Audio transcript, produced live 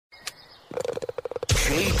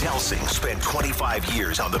Delsing spent 25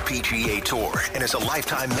 years on the PGA Tour and is a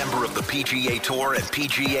lifetime member of the PGA Tour and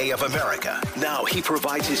PGA of America. Now he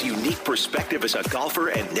provides his unique perspective as a golfer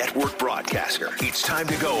and network broadcaster. It's time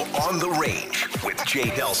to go on the range with Jay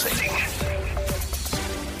Delsing.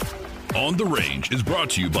 On the Range is brought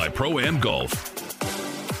to you by Pro-Am Golf.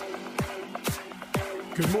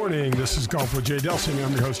 Good morning. This is Golf with Jay Delsing.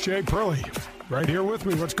 I'm your host, Jay Pearly. Right here with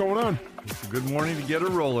me. What's going on? It's a good morning to get it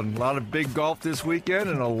rolling. A lot of big golf this weekend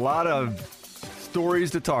and a lot of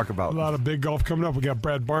stories to talk about. A lot of big golf coming up. We got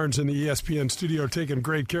Brad Barnes in the ESPN studio taking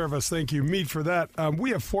great care of us. Thank you, Meet, for that.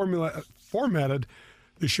 We have formatted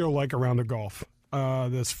the show like a round of golf.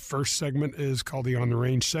 This first segment is called the On the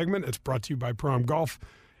Range segment. It's brought to you by Pro-Am Golf.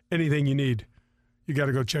 Anything you need, you got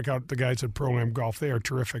to go check out the guys at Pro-Am Golf. They are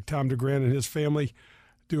terrific. Tom DeGrand and his family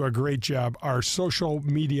do a great job. Our social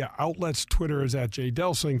media outlets, Twitter is at Jay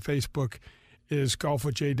Delsing, Facebook is Golf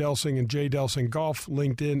with Jay Delsing and Jay Delsing Golf,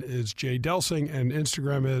 LinkedIn is Jay Delsing, and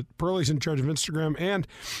Instagram is Pearly's in charge of Instagram, and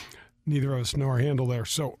neither of us know our handle there.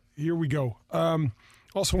 So here we go.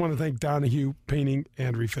 Also want to thank Donahue Painting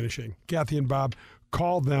and Refinishing. Kathy and Bob,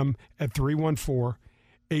 call them at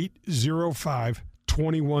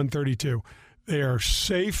 314-805-2132. They are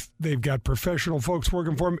safe. They've got professional folks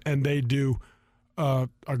working for them, and they do a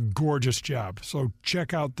gorgeous job. So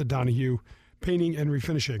check out the Donahue Painting and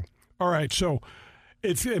Refinishing. All right, so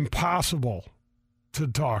it's impossible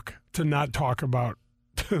to not talk about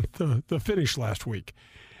the finish last week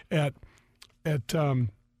at oh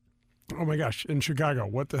my gosh, in Chicago.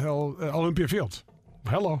 What the hell? Olympia Fields.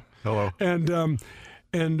 Hello. And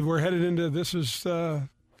we're headed into this is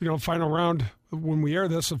final round. When we air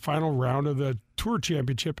this, the final round of the Tour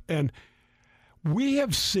Championship, and we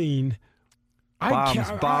have seen bombs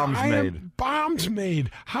made.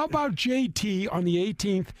 How about JT on the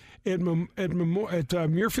 18th at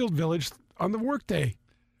Muirfield Village on the workday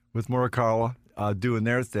with Morikawa doing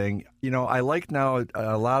their thing? I like now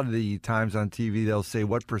a lot of the times on TV they'll say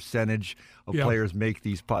what percentage of players make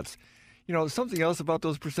these putts. Something else about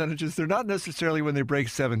those percentages, they're not necessarily when they break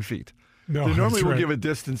 7 feet. No, they normally will give a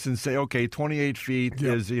distance and say, okay, 28 feet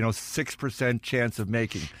is 6% chance of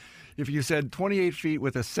making. If you said 28 feet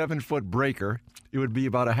with a 7-foot breaker, it would be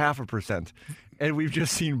about 0.5%. And we've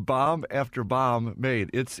just seen bomb after bomb made.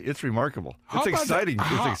 It's remarkable. It's exciting.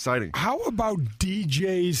 It's exciting. How about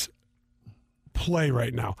DJ's play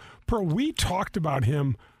right now? We talked about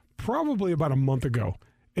him probably about a month ago,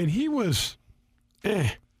 and he was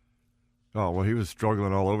Oh, well, he was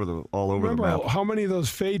struggling all over the map. Remember how many of those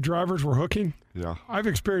fade drivers were hooking? Yeah. I've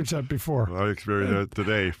experienced that before. I experienced that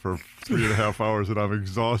today for 3.5 hours, and I'm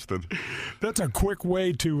exhausted. That's a quick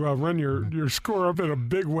way to run your score up in a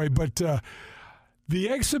big way. But the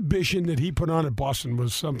exhibition that he put on at Boston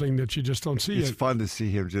was something that you just don't see. It's fun to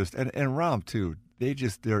see him and Rahm, too.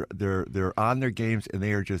 They're on their games, and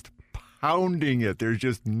they are just pounding it. There's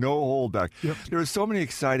just no holdback. Yep. There were so many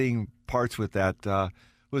exciting parts with that.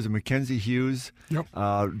 Was it Mackenzie Hughes? Yep.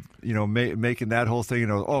 Making that whole thing.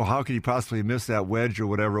 How could he possibly miss that wedge or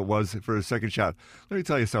whatever it was for a second shot? Let me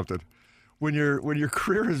tell you something. When your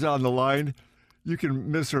career is on the line, you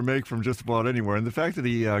can miss or make from just about anywhere. And the fact that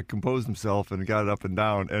he composed himself and got it up and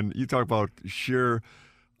down, and you talk about sheer,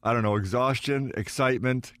 exhaustion,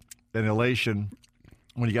 excitement, and elation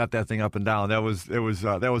when he got that thing up and down. That was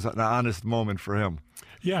an honest moment for him.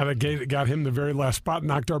 Yeah, that got him the very last spot,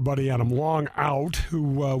 knocked our buddy Adam Long out, who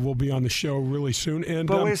will be on the show really soon.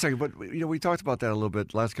 But wait a second. But we talked about that a little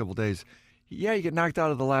bit the last couple of days. Yeah, you get knocked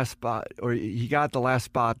out of the last spot, or he got the last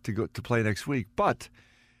spot to go to play next week. But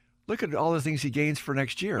look at all the things he gains for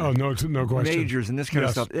next year. Oh, no question. Majors and this kind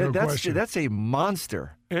of stuff. That's a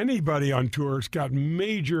monster. Anybody on tour's got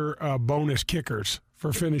major bonus kickers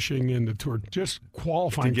for finishing in the Tour, just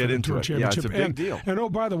qualifying to get for the into Tour Championship. Yeah, it's a big deal.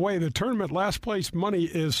 And, by the way, the tournament last place money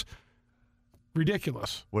is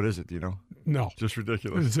ridiculous. What is it, do you know? No. Just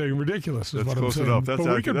ridiculous. It's saying ridiculous is that's what close I'm saying. enough. That's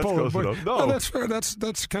that's close enough. No, that's fair.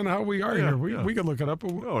 That's kind of how we are here. We can look it up.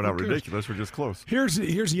 No, not ridiculous. We're just close. Here's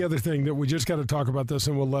the other thing that we just got to talk about this,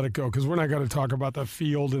 and we'll let it go, because we're not going to talk about the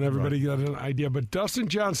field and everybody got an idea. But Dustin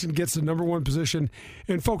Johnson gets the number one position.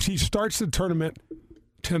 And, folks, he starts the tournament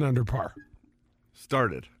 10 under par.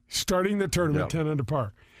 Starting the tournament 10 under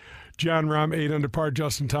par. John Rahm 8 under par,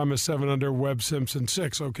 Justin Thomas 7 under, Webb Simpson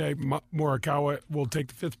 6. Okay, Morikawa will take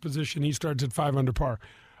the 5th position. He starts at 5 under par.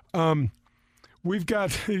 We've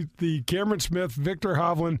got the Cameron Smith, Victor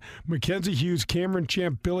Hovland, Mackenzie Hughes, Cameron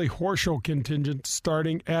Champ, Billy Horschel contingent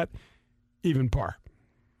starting at even par.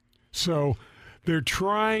 So they're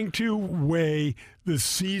trying to weigh the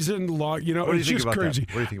season long. What do you it's think just about crazy.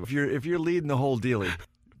 That? What do you think? If you're leading the whole dealie,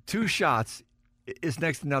 2 shots is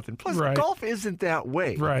next to nothing. Plus, Right. golf isn't that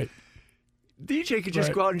way. Right. DJ could just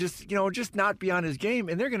Right. go out and just not be on his game,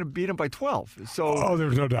 and they're going to beat him by 12. So Oh,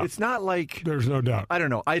 there's no doubt. it's not like There's no doubt. I don't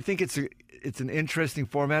know. I think it's an interesting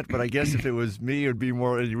format, but I guess if it was me, it would be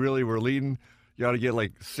more. You really were leading. You ought to get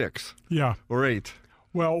like 6 Yeah. or 8.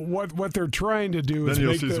 Well, what they're trying to do is Then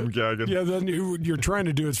you'll make see some gagging. Yeah, then you're trying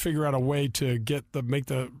to do is figure out a way to make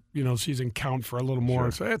the season count for a little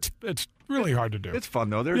more. Sure. So it's really hard to do. It's fun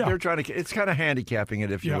though. They're trying to. It's kind of handicapping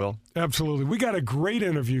it, if you will. Absolutely. We got a great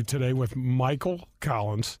interview today with Michael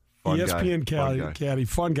Collins, Fun ESPN guy. caddy,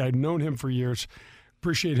 fun guy. Known him for years.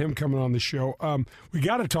 Appreciate him coming on the show. We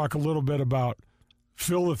got to talk a little bit about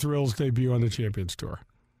Phil the Thrill's debut on the Champions Tour.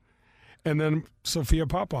 And then Sophia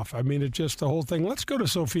Popov. I mean, it's just the whole thing. Let's go to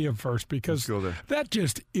Sophia first because Let's go there. that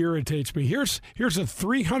just irritates me. Here's a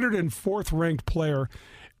 304th ranked player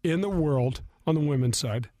in the world on the women's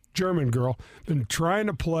side, German girl, been trying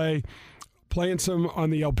to playing some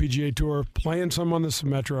on the LPGA Tour, playing some on the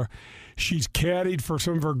Symetra. She's caddied for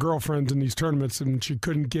some of her girlfriends in these tournaments, and she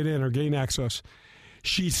couldn't get in or gain access.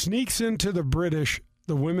 She sneaks into the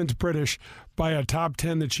women's British, by a top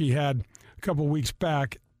 10 that she had a couple weeks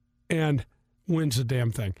back, and wins the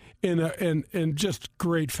damn thing in just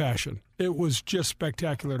great fashion. It was just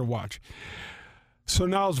spectacular to watch. So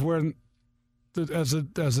now is when, as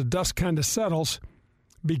the dust kind of settles,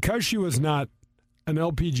 because she was not an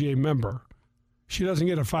LPGA member, she doesn't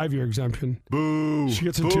get a 5-year exemption. Boo! She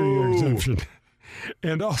gets a 2-year exemption.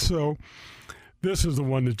 And also, this is the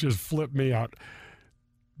one that just flipped me out.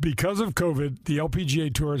 Because of COVID, the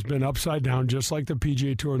LPGA Tour has been upside down, just like the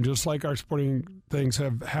PGA Tour, and just like our sporting things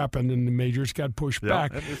have happened, and the majors got pushed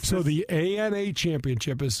back. So the ANA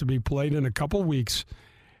Championship is to be played in a couple weeks,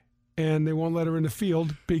 and they won't let her in the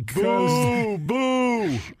field because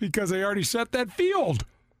because they already set that field.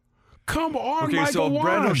 Come on, Okay, Michael so Wan.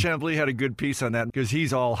 Brandon Chambly had a good piece on that because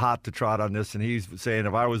he's all hot to trot on this, and he's saying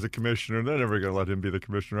if I was the commissioner, they're never going to let him be the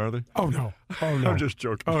commissioner, are they? Oh, no. Oh, no. I'm just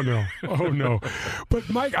joking. Oh, no. Oh, no. But,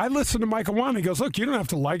 Mike, I listened to Michael Wan. He goes, look, you don't have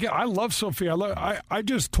to like it. I love Sophia. I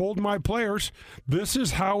just told my players this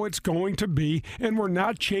is how it's going to be, and we're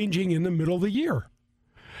not changing in the middle of the year.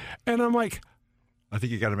 And I'm like, I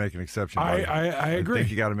think you got to make an exception. I agree. I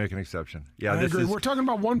think you got to make an exception. Yeah, I agree. We're talking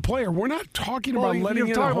about one player. We're not talking about letting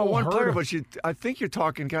in a talking whole about one herd player, of- but I think you're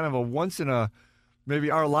talking kind of a once in a maybe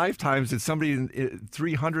our lifetimes that somebody in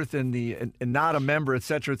 300th and not a member, et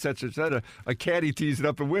cetera, et cetera, et cetera. A caddy tees it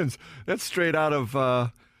up and wins. That's straight out of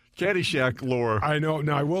Caddyshack lore. I know.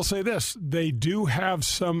 Now, I will say this. They do have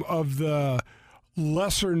some of the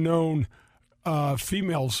lesser-known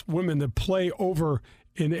women that play over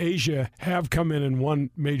in Asia have come in and won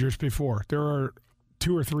majors before. There are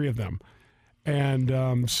 2 or 3 of them. And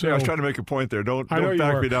so I was trying to make a point there. Don't I know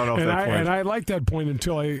back you me down off and that point. And I like that point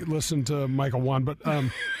until I listened to Michael Wan. But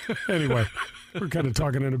anyway, we're kind of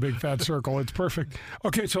talking in a big fat circle. It's perfect.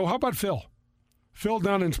 Okay, so how about Phil? Phil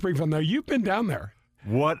down in Springfield. Now, you've been down there.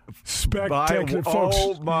 What Spectacular, folks.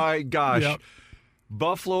 Oh, my gosh. Yep.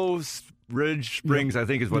 Buffalo Ridge Springs, I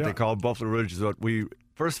think is what they Yep. call it. Buffalo Ridge is what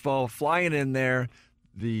first of all, flying in there,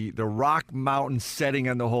 the Rock Mountain setting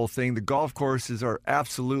on the whole thing. The golf courses are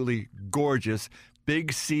absolutely gorgeous.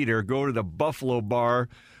 Big cedar. Go to the Buffalo Bar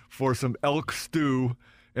for some elk stew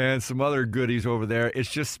and some other goodies over there.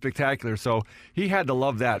 It's just spectacular. So he had to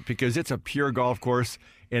love that because it's a pure golf course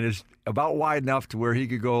and it's about wide enough to where he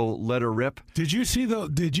could go let her rip. Did you see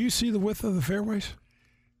the width of the fairways?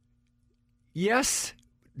 Yes,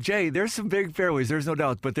 Jay, there's some big fairways, there's no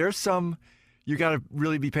doubt, but there's some you got to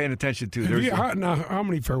really be paying attention to. How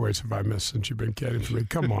many fairways have I missed since you've been caddying for me?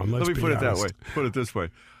 Come on, let's Let me be put it that honest. way. Put it this way.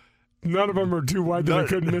 None of them are too wide that I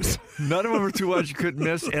couldn't miss. None of them are too wide you couldn't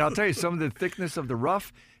miss. And I'll tell you, some of the thickness of the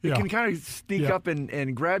rough, it can kind of sneak up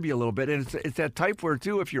and grab you a little bit. And it's that type where,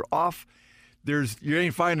 too, if you're off, you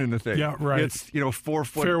ain't finding the thing. Yeah, right. It's 4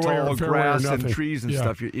 foot Fairway tall or grass and nothing. trees and Yeah.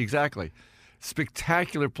 stuff. Exactly.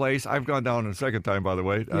 Spectacular place. I've gone down a second time, by the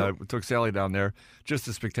way. Took Sally down there. Just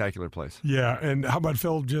a spectacular place. Yeah, and how about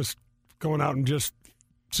Phil just going out and just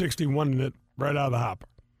 61 it right out of the hopper?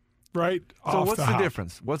 Right? So off what's the hop.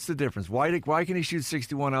 difference? What's the difference? Why can he shoot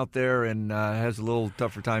 61 out there and has a little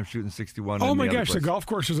tougher time shooting 61? Oh in my the other gosh, the place? golf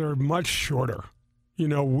courses are much shorter.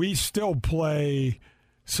 We still play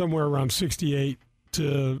somewhere around 68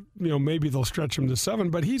 to, maybe they'll stretch him to 7,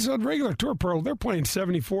 but he's a regular tour pro. They're playing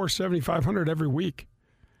 74, 7,500 every week.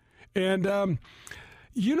 And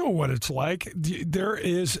you know what it's like. There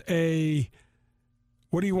is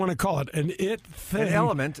what do you want to call it? An it thing. An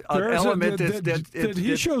element. That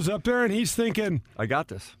he shows up there and he's thinking, I got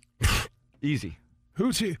this. Easy.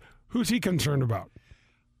 who's he concerned about?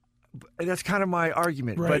 That's kind of my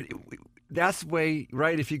argument. Right. But that's the way,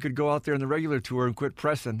 right? If he could go out there in the regular tour and quit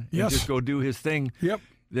pressing and just go do his thing,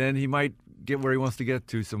 then he might get where he wants to get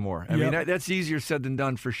to some more. I mean, that's easier said than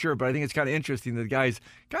done for sure, but I think it's kind of interesting that the guy's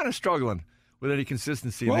kind of struggling with any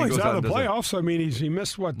consistency. Well, he's out of the playoffs. I mean, he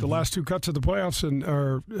missed, the last two cuts of the playoffs,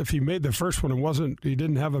 or if he made the first one, he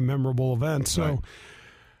didn't have a memorable event. So,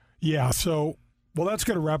 well, that's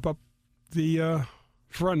going to wrap up the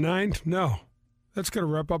front nine. No, that's going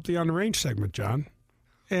to wrap up the On the Range segment, John.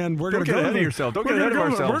 And we're going to get ahead of yourself. Don't get ahead of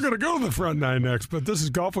ourselves. We're going to go to the front nine next, but this is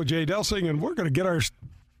Golf with Jay Delsing, and we're going to get our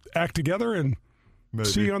act together and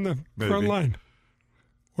see you on the front line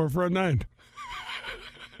or front nine.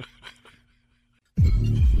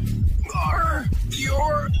 Are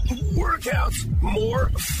your workouts more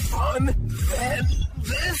fun than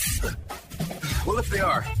this? Well, if they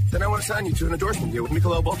are, then I want to sign you to an endorsement deal with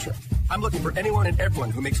Michelob Ultra. I'm looking for anyone and everyone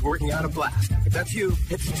who makes working out a blast. If that's you,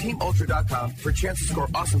 hit teamultra.com for a chance to score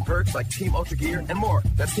awesome perks like Team Ultra gear and more.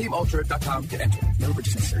 That's teamultra.com to enter. No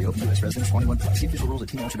purchase necessary. Open U.S. residents 21 plus. See official rules at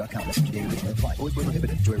teamultra.com. Message data originally apply. Always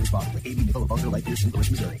prohibited. Enjoy responsibly. AB Michelob Ultra Light Beer, St.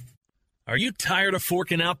 Louis, Missouri. Are you tired of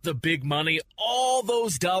forking out the big money, all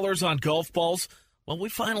those dollars on golf balls? Well, we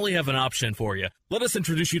finally have an option for you. Let us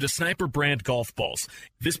introduce you to Sniper brand golf balls.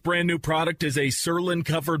 This brand new product is a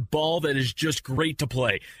Surlyn-covered ball that is just great to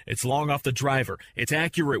play. It's long off the driver, it's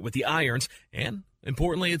accurate with the irons, and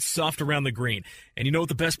importantly, it's soft around the green. And you know what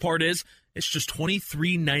the best part is? It's just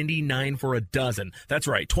 $23.99 for a dozen. That's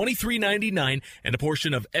right, $23.99, and a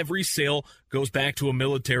portion of every sale goes back to a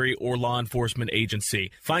military or law enforcement agency.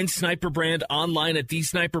 Find Sniper Brand online at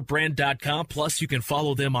thesniperbrand.com. Plus, you can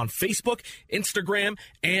follow them on Facebook, Instagram,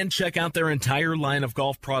 and check out their entire line of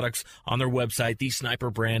golf products on their website,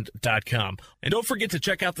 thesniperbrand.com. And don't forget to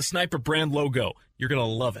check out the Sniper Brand logo. You're going to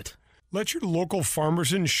love it. Let your local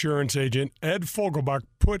farmer's insurance agent, Ed Fogelbach,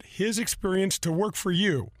 put his experience to work for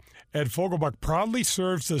you. Ed Fogelbach proudly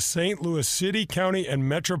serves the St. Louis City, County, and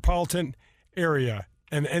metropolitan area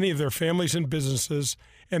and any of their families and businesses,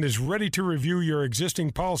 and is ready to review your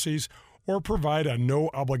existing policies or provide a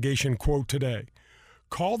no-obligation quote today.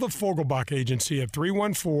 Call the Fogelbach Agency at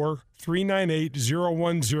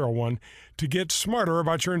 314-398-0101 to get smarter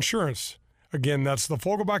about your insurance. Again, that's the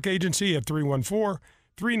Fogelbach Agency at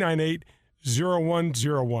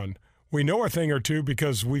 314-398-0101. We know a thing or two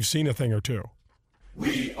because we've seen a thing or two.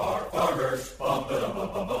 We are farmers. Bum, ba-dum,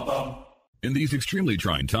 bum, bum, bum, bum. In these extremely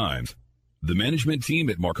trying times, the management team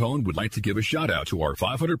at Marcone would like to give a shout out to our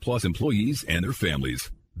 500-plus employees and their families.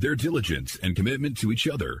 Their diligence and commitment to each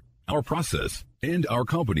other, our process, and our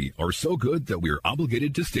company are so good that we are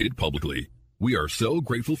obligated to state it publicly. We are so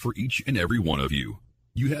grateful for each and every one of you.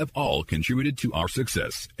 You have all contributed to our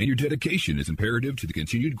success, and your dedication is imperative to the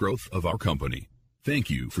continued growth of our company. Thank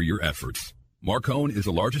you for your efforts. Marcone is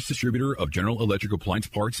the largest distributor of general electric appliance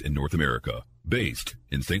parts in North America, based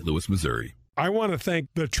in St. Louis, Missouri. I want to thank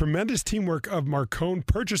the tremendous teamwork of Marcone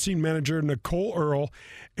Purchasing Manager Nicole Earle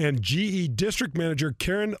and GE District Manager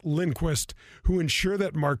Karen Lindquist, who ensure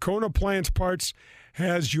that Marcone Appliance Parts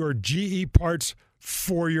has your GE parts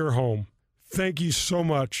for your home. Thank you so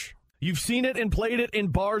much. You've seen it and played it in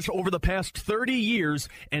bars over the past 30 years,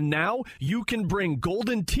 and now you can bring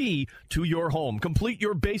Golden Tee to your home. Complete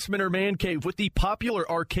your basement or man cave with the popular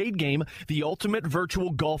arcade game, The Ultimate Virtual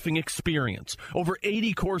Golfing Experience. Over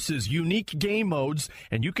 80 courses, unique game modes,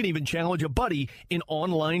 and you can even challenge a buddy in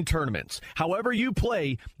online tournaments. However you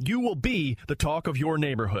play, you will be the talk of your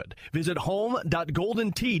neighborhood. Visit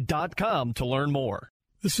home.goldentee.com to learn more.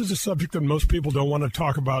 This is a subject that most people don't want to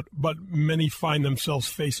talk about, but many find themselves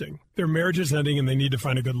facing. Their marriage is ending and they need to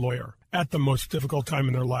find a good lawyer at the most difficult time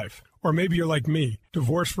in their life. Or maybe you're like me,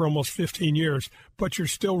 divorced for almost 15 years, but you're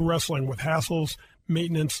still wrestling with hassles,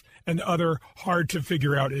 maintenance, and other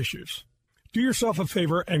hard-to-figure-out issues. Do yourself a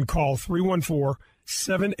favor and call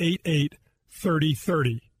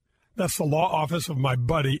 314-788-3030. That's the law office of my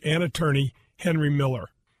buddy and attorney, Henry Miller.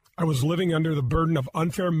 I was living under the burden of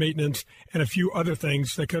unfair maintenance and a few other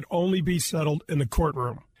things that could only be settled in the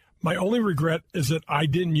courtroom. My only regret is that I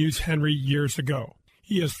didn't use Henry years ago.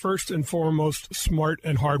 He is first and foremost smart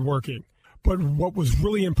and hardworking. But what was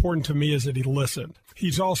really important to me is that he listened.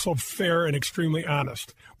 He's also fair and extremely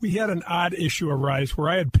honest. We had an odd issue arise where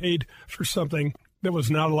I had paid for something that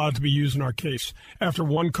was not allowed to be used in our case. After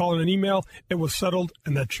one call and an email, it was settled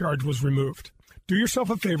and that charge was removed. Do yourself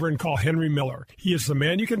a favor and call Henry Miller. He is the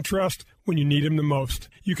man you can trust when you need him the most.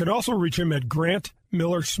 You can also reach him at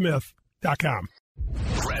grantmillersmith.com.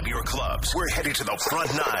 Grab your clubs. We're headed to the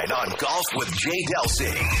front nine on Golf with Jay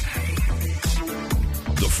Delsing.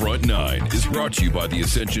 The Front Nine is brought to you by the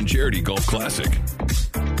Ascension Charity Golf Classic.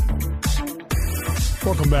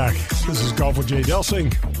 Welcome back. This is Golf with Jay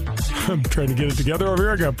Delsing. I'm trying to get it together over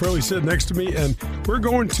here. I got Pearlie sitting next to me, and we're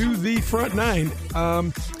going to the front nine.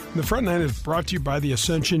 The front nine is brought to you by the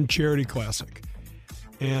Ascension Charity Classic.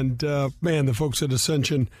 And, man, the folks at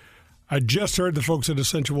Ascension, I just heard the folks at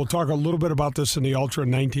Ascension, we'll talk a little bit about this in the Ultra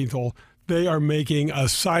 19th hole. They are making a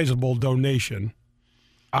sizable donation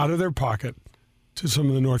out of their pocket to some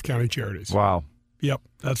of the North County charities. Wow. Yep,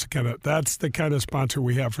 that's the kind of sponsor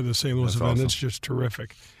we have for the St. Louis event. Awesome. It's just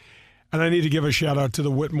terrific. And I need to give a shout out to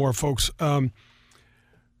the Whitmore folks.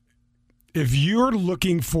 If you're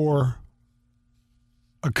looking for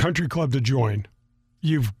a country club to join,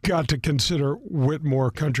 you've got to consider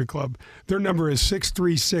Whitmore Country Club. Their number is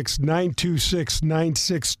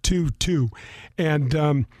 636-926-9622.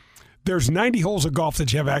 And there's 90 holes of golf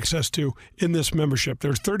that you have access to in this membership.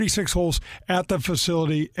 There's 36 holes at the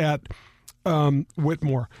facility at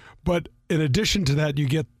Whitmore. But in addition to that, you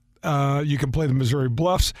get you can play the Missouri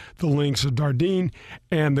Bluffs, the Links of Dardenne,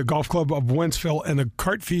 and the Golf Club of Wentzville, and the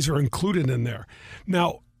cart fees are included in there.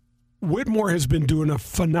 Now, Whitmore has been doing a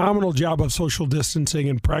phenomenal job of social distancing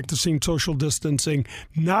and practicing social distancing,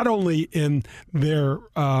 not only in their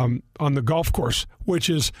on the golf course, which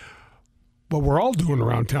is what we're all doing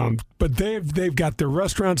around town, but they've got their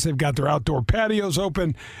restaurants, they've got their outdoor patios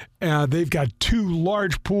open, they've got 2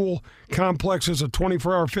 large pool complexes, a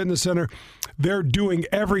 24-hour fitness center. They're doing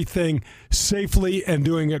everything safely and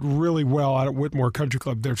doing it really well out at Whitmore Country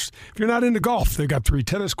Club. If you're not into golf, they've got 3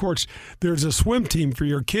 tennis courts. There's a swim team for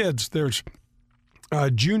your kids. There's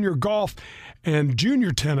junior golf and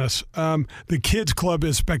junior tennis. The kids club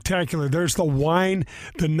is spectacular. There's the wine,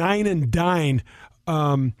 the Nine and Dine.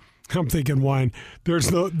 I'm thinking wine.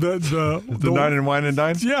 There's the Nine and Wine and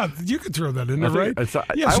Dine? Yeah, you could throw that in there, right? I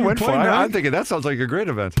went for it. I'm thinking that sounds like a great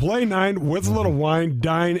event. Play 9 with a little wine,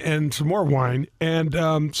 dine, and some more wine. And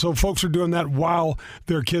so folks are doing that while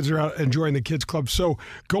their kids are out enjoying the kids club. So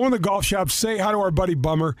go in the golf shop, say hi to our buddy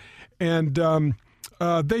Bummer, and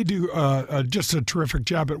they do just a terrific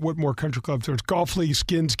job at Whitmore Country Club. There's golf leagues,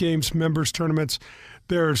 skins games, members tournaments.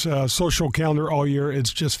 There's a social calendar all year.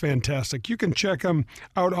 It's just fantastic. You can check them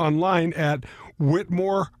out online at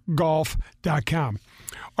whitmoregolf.com.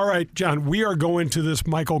 All right, John, we are going to this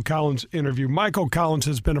Michael Collins interview. Michael Collins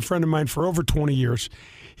has been a friend of mine for over 20 years.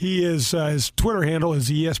 He is his Twitter handle is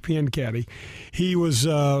ESPN Caddy. He was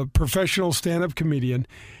a professional stand-up comedian.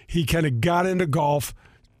 He kind of got into golf.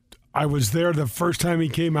 I was there the first time he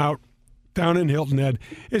came out down in Hilton Head.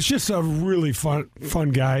 It's just a really fun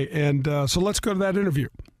guy. And so let's go to that interview.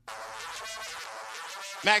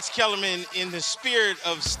 Max Kellerman, in the spirit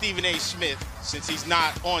of Stephen A. Smith, since he's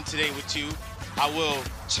not on today with you, I will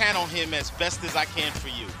channel him as best as I can for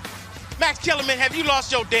you. Max Kellerman, have you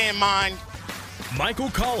lost your damn mind?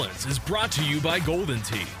 Michael Collins is brought to you by Golden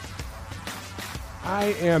Tee.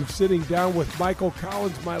 I am sitting down with Michael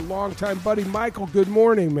Collins, my longtime buddy. Michael, good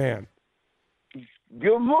morning, man.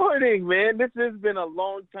 Good morning, man. This has been a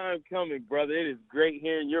long time coming, brother. It is great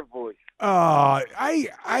hearing your voice. I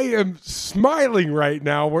am smiling right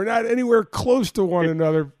now. We're not anywhere close to one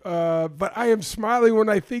another, but I am smiling when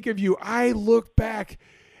I think of you. I look back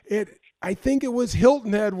at, I think it was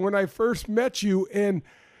Hilton Head when I first met you, and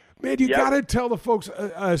man, you got to tell the folks,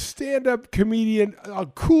 a stand-up comedian, a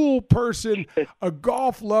cool person, a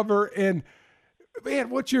golf lover, and man,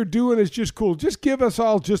 what you're doing is just cool. Just give us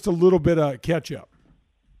all just a little bit of catch-up.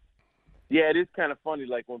 Yeah, it is kind of funny.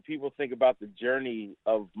 Like when people think about the journey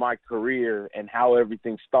of my career and how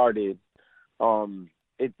everything started,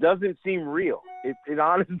 it doesn't seem real. It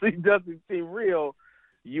honestly doesn't seem real.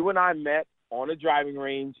 You and I met on a driving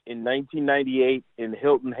range in 1998 in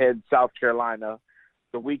Hilton Head, South Carolina,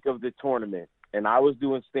 the week of the tournament. And I was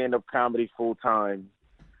doing stand-up comedy full time.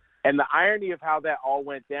 And the irony of how that all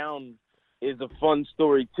went down is a fun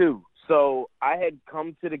story too. So I had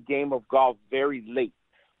come to the game of golf very late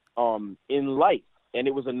in life, and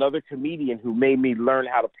it was another comedian who made me learn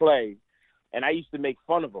how to play, and I used to make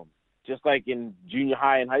fun of him, just like in junior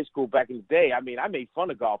high and high school back in the day. I mean, I made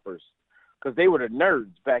fun of golfers because they were the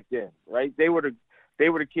nerds back then, right? They were the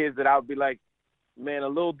kids that I would be like, man, a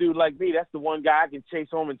little dude like me, that's the one guy I can chase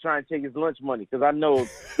home and try and take his lunch money, because I know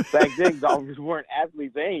back then golfers weren't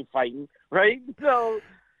athletes. They ain't fighting, right? So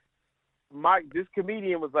this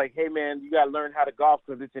comedian was like, hey, man, you got to learn how to golf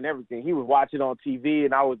because it's in everything. He was watching on TV,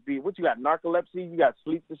 and I would be, what you got, narcolepsy? You got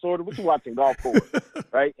sleep disorder? What you watching golf for,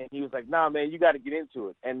 right? And he was like, nah, man, you got to get into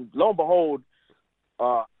it. And lo and behold,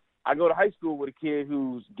 I go to high school with a kid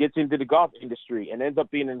who gets into the golf industry and ends up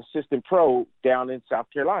being an assistant pro down in South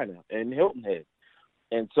Carolina in Hilton Head.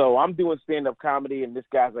 And so I'm doing stand-up comedy, and this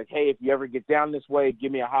guy's like, hey, if you ever get down this way,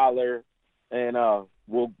 give me a holler, and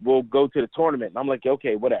we'll go to the tournament. And I'm like,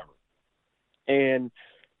 okay, whatever. And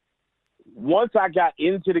once I got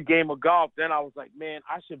into the game of golf, then I was like, man,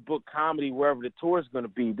 I should book comedy wherever the tour is going to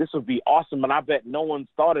be. This would be awesome, and I bet no one's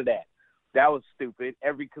thought of that. That was stupid.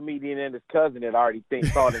 Every comedian and his cousin had already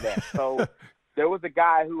thought of that. So there was a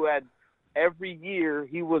guy who had every year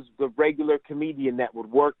he was the regular comedian that would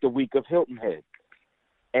work the week of Hilton Head.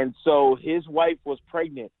 And so his wife was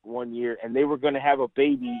pregnant one year, and they were going to have a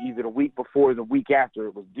baby either the week before or the week after.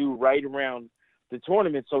 It was due right around the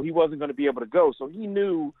tournament, so he wasn't going to be able to go. So he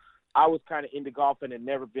knew I was kind of into golf and had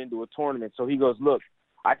never been to a tournament. So he goes, look,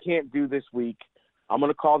 I can't do this week. I'm going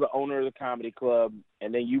to call the owner of the comedy club,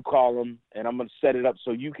 and then you call him, and I'm going to set it up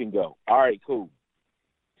so you can go. All right, cool.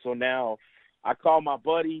 So now I call my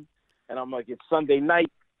buddy, and I'm like, it's Sunday night.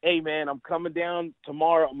 Hey, man, I'm coming down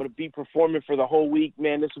tomorrow. I'm going to be performing for the whole week.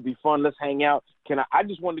 Man, this will be fun. Let's hang out. I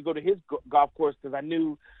just wanted to go to his golf course because I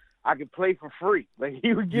knew I could play for free. Like,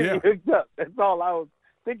 he would get me hooked up. That's all I was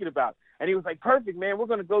thinking about. And he was like, perfect, man. We're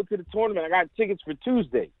going to go to the tournament. I got tickets for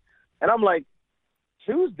Tuesday. And I'm like,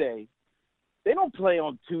 Tuesday? They don't play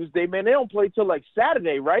on Tuesday, man. They don't play till like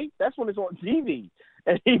Saturday, right? That's when it's on TV.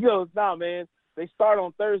 And he goes, nah, man. They start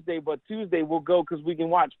on Thursday, but Tuesday we'll go because we can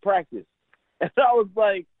watch practice. And I was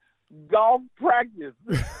like, golf practice.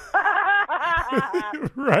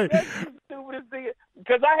 Right. That's the stupidest thing.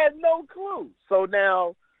 Because I had no clue. So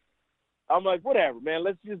now I'm like, whatever, man.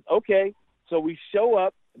 Let's just, okay. So we show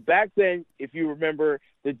up. Back then, if you remember,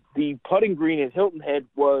 the putting green at Hilton Head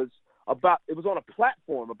was it was on a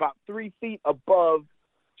platform about 3 feet above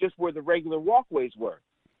just where the regular walkways were.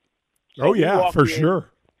 So oh, yeah, for sure.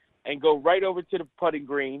 And go right over to the putting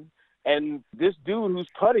green. And this dude who's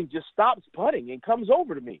putting just stops putting and comes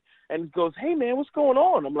over to me and goes, hey, man, what's going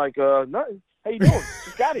on? I'm like, nothing. How you doing?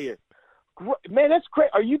 Just got here. Man, that's great.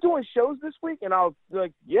 Are you doing shows this week? And I was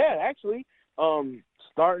like, yeah, actually,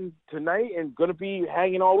 starting tonight and going to be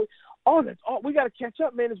hanging all week. Oh, we got to catch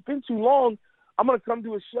up, man. It's been too long. I'm going to come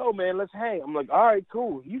to a show, man. Let's hang. I'm like, all right,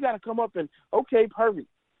 cool. You got to come up and, okay, perfect.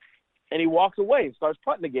 And he walks away and starts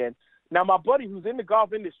putting again. Now, my buddy who's in the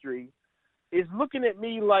golf industry is looking at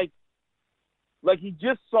me like he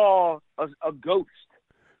just saw a ghost.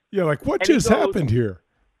 Yeah, like what just happened here?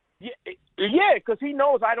 Yeah, because he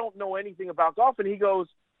knows I don't know anything about golf. And he goes,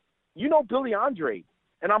 you know Billy Andre?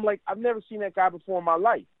 And I'm like, I've never seen that guy before in my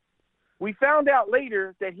life. We found out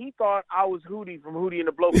later that he thought I was Hootie from Hootie and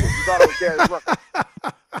the Blowfish. He thought I was Derek Rucker.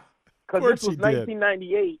 Because this was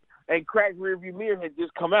 1998, and Cracked Rearview Mirror had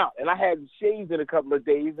just come out. And I had shaved in a couple of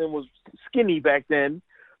days and was skinny back then.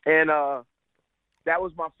 And that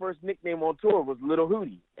was my first nickname on tour was Little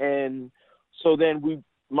Hootie. And so then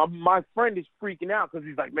my friend is freaking out because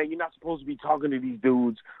he's like, man, you're not supposed to be talking to these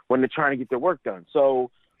dudes when they're trying to get their work done.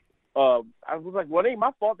 So I was like, well, it ain't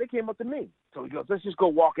my fault. They came up to me. So he goes, let's just go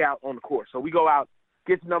walk out on the course. So we go out,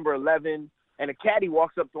 get to number 11, and a caddy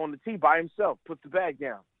walks up on the tee by himself, puts the bag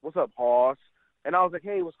down. What's up, Hoss? And I was like,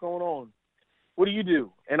 hey, what's going on? What do you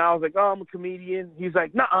do? And I was like, oh, I'm a comedian. He's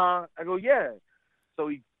like, nuh-uh. I go, yeah. So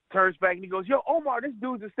he turns back and he goes, yo, Omar, this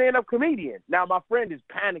dude's a stand-up comedian. Now my friend is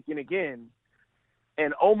panicking again.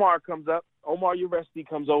 And Omar comes up. Omar Uresti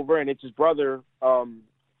comes over, and it's his brother,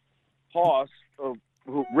 Hoss,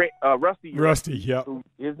 Rusty. Rusty, yeah.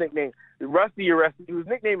 His nickname, Rusty Uresti, whose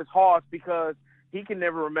nickname is Hoss because he can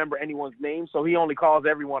never remember anyone's name, so he only calls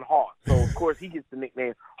everyone Hoss. So, of course, he gets the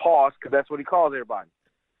nickname Hoss because that's what he calls everybody.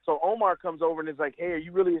 So Omar comes over and is like, hey, are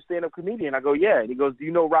you really a stand-up comedian? I go, yeah. And he goes, do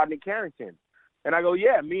you know Rodney Carrington? And I go,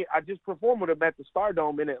 yeah, I just performed with him at the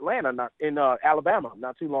Stardome in Atlanta, Alabama,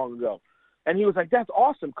 not too long ago. And he was like, that's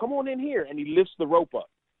awesome. Come on in here. And he lifts the rope up.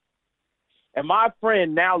 And my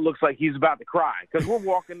friend now looks like he's about to cry because we're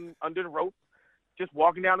walking under the rope, just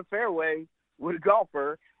walking down the fairway with a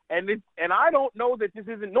golfer. And I don't know that this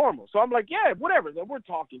isn't normal. So I'm like, yeah, whatever. We're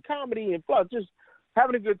talking comedy and fun, just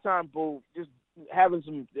having a good time, just having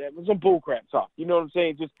some bull crap talk. You know what I'm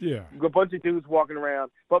saying? Just a bunch of dudes walking around.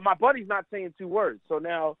 But my buddy's not saying 2 words. So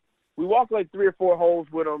now we walk like 3 or 4 holes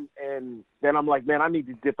with him, and then I'm like, man, I need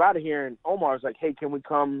to dip out of here. And Omar's like, hey, can we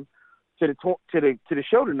come to the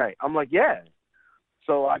show tonight? I'm like, yeah.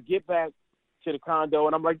 So I get back to the condo,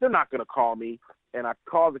 and I'm like, they're not going to call me. And I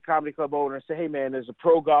call the comedy club owner and say, hey, man, there's a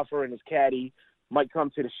pro golfer and his caddy might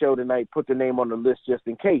come to the show tonight, put the name on the list just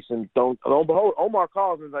in case. And lo and behold, Omar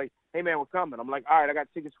calls and is like, hey, man, we're coming. I'm like, all right, I got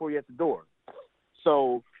tickets for you at the door.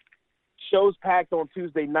 So show's packed on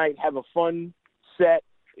Tuesday night, have a fun set.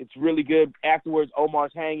 It's really good. Afterwards,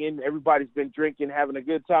 Omar's hanging. Everybody's been drinking, having a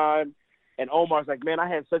good time. And Omar's like, man, I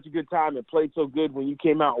had such a good time and played so good when you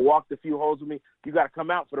came out and walked a few holes with me. You got to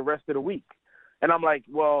come out for the rest of the week. And I'm like,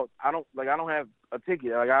 well, I don't have a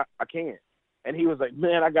ticket. Like, I can't. And he was like,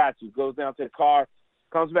 man, I got you. Goes down to the car,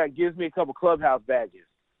 comes back, gives me a couple clubhouse badges.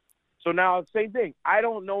 So now, same thing. I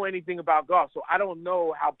don't know anything about golf, so I don't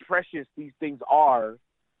know how precious these things are.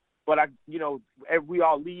 But we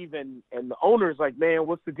all leave, and the owner's like, man,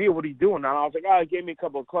 what's the deal? What are you doing? And I was like, he gave me a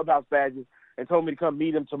couple of clubhouse badges and told me to come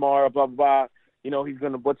meet him tomorrow, blah, blah,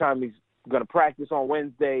 blah. What time he's going to practice on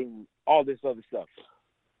Wednesday and all this other stuff.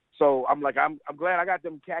 So I'm like, I'm glad I got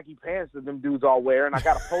them khaki pants that them dudes all wear, and I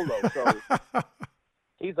got a polo. So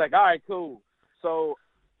he's like, all right, cool. So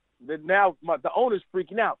now the owner's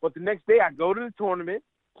freaking out. But the next day I go to the tournament.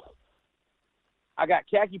 I got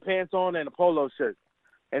khaki pants on and a polo shirt.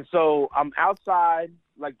 And so I'm outside,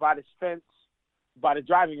 like by this fence, by the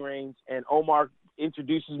driving range, and Omar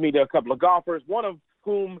introduces me to a couple of golfers, one of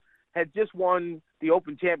whom had just won the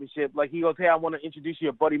Open Championship. Like, he goes, hey, I want to introduce you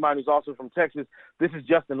to a buddy of mine who's also from Texas. This is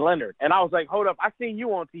Justin Leonard. And I was like, hold up, I seen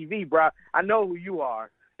you on TV, bro. I know who you are.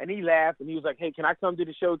 And he laughed, and he was like, hey, can I come to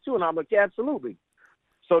the show too? And I'm like, yeah, absolutely.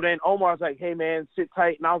 So then Omar was like, hey, man, sit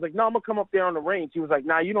tight. And I was like, no, I'm going to come up there on the range. He was like,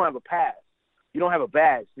 nah, you don't have a pass. You don't have a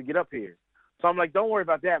badge to get up here. So I'm like, don't worry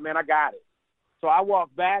about that, man. I got it. So I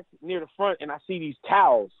walk back near the front, and I see these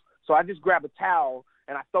towels. So I just grab a towel,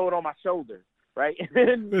 and I throw it on my shoulder, right? And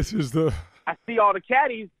then I see all the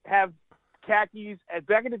caddies have khakis.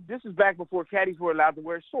 This is back before caddies were allowed to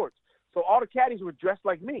wear shorts. So all the caddies were dressed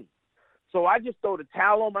like me. So I just throw the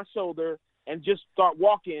towel on my shoulder and just start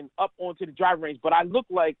walking up onto the driving range. But I look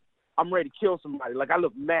like I'm ready to kill somebody. Like, I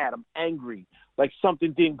look mad. I'm angry. Like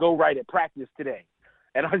something didn't go right at practice today.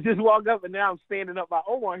 And I just walk up, and now I'm standing up by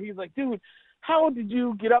Omar. He's like, dude, how did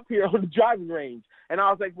you get up here on the driving range? And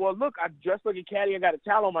I was like, well, look, I dressed like a caddy. I got a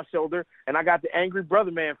towel on my shoulder, and I got the angry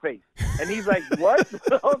brother man face. And he's like, what?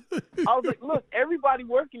 I was like, look, everybody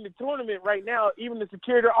working the tournament right now, even the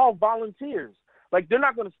security, are all volunteers. Like, they're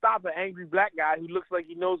not going to stop an angry black guy who looks like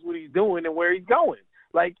he knows what he's doing and where he's going.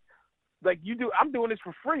 Like you do. I'm doing this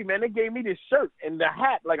for free, man. They gave me this shirt and the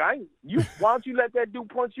hat. Like, why don't you let that dude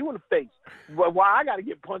punch you in the face? But why I got to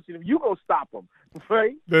get punched if you go stop him,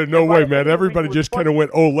 right? There's no way, man. Everybody just kind of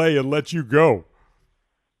went Olay and let you go.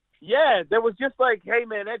 Yeah, there was just like, hey,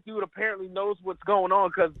 man, that dude apparently knows what's going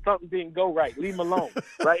on because something didn't go right. Leave him alone,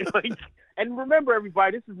 right? Like, and remember,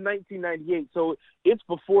 everybody, this is 1998, so it's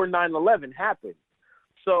before 9/11 happened.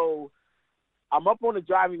 So I'm up on the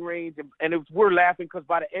driving range, and we're laughing because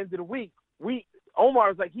by the end of the week, Omar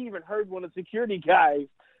was like, he even heard one of the security guys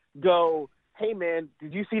go, hey, man,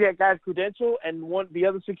 did you see that guy's credential? And the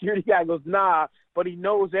other security guy goes, nah, but he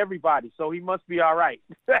knows everybody, so he must be all right.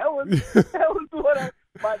 That's what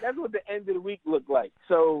the end of the week looked like.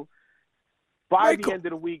 So by the end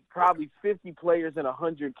of the week, probably 50 players and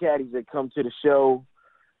 100 caddies had come to the show.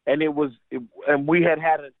 And and we had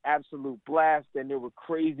an absolute blast, and there were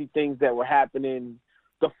crazy things that were happening.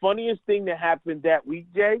 The funniest thing that happened that week,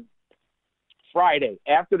 Jay, Friday,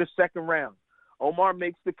 after the second round, Omar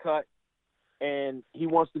makes the cut, and he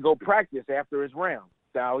wants to go practice after his round.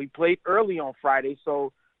 Now, he played early on Friday,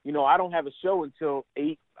 so, I don't have a show until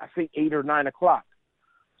 8 or 9 o'clock.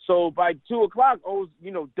 So by 2 o'clock, O's,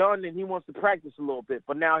 done, and he wants to practice a little bit.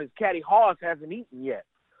 But now his caddy, Hoss, hasn't eaten yet.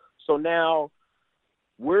 So now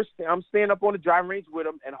I'm standing up on the driving range with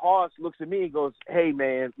him, and Hoss looks at me and goes, hey,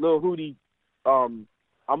 man, Lil Hootie, I'm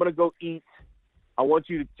going to go eat. I want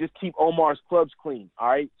you to just keep Omar's clubs clean, all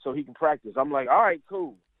right, so he can practice. I'm like, all right,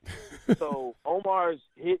 cool. So Omar's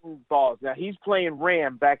hitting balls. Now, he's playing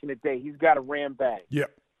Ram back in the day. He's got a Ram bag.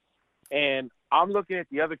 Yep. And I'm looking at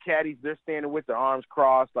the other caddies. They're standing with their arms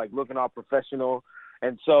crossed, like looking all professional.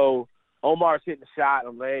 And so Omar's hitting a shot.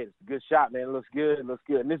 I'm like, hey, it's a good shot, man. It looks good. It looks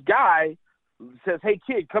good. And this guy says, hey,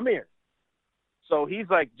 kid, come here. So he's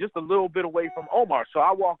like just a little bit away from Omar. So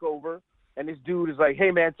I walk over, and this dude is like,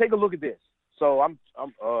 hey, man, take a look at this. So I'm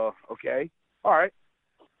okay. All right.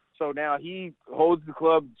 So now he holds the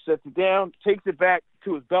club, sets it down, takes it back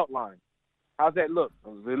to his belt line. How's that look?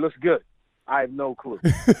 It looks good. I have no clue.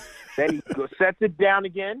 Then he sets it down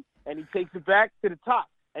again, and he takes it back to the top.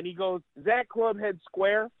 And he goes, is that club head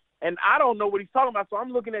square? And I don't know what he's talking about, so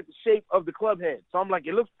I'm looking at the shape of the club head. So I'm like,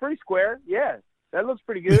 it looks pretty square. Yeah, that looks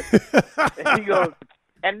pretty good. And he goes,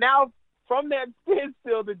 and now from that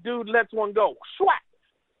standstill, the dude lets one go. Schwack!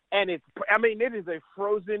 And it is a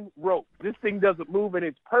frozen rope. This thing doesn't move, and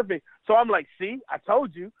it's perfect. So I'm like, see, I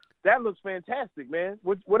told you. That looks fantastic, man.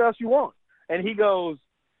 What else you want? And he goes,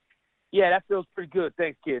 yeah, that feels pretty good.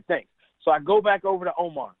 Thanks, kid. Thanks. So I go back over to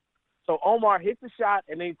Omar. So Omar hits the shot,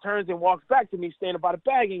 and then he turns and walks back to me, standing by the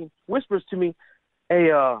bag, and whispers to me, hey,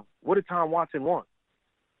 what did Tom Watson want?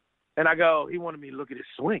 And I go, he wanted me to look at his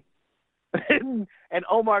swing. And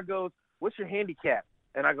Omar goes, what's your handicap?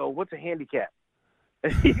 And I go, what's a handicap?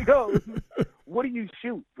 And he goes, what do you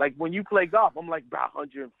shoot? Like, when you play golf, I'm like, about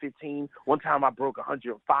 115. One time I broke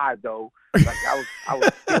 105, though. Like, I was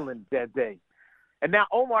feeling that day. And now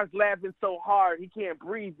Omar's laughing so hard he can't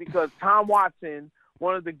breathe because Tom Watson,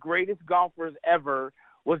 one of the greatest golfers ever,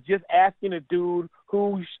 was just asking a dude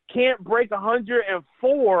who can't break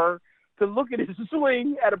 104 to look at his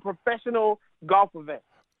swing at a professional golf event.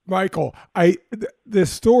 Michael,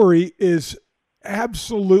 this story is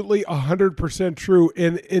absolutely 100% true.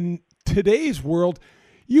 And in today's world,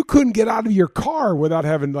 you couldn't get out of your car without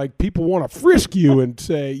having, like, people want to frisk you and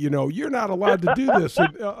say, you're not allowed to do this.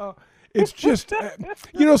 And, it's just,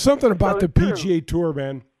 something about the PGA Tour,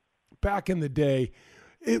 man. Back in the day,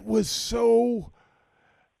 it was so,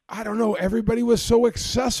 I don't know, everybody was so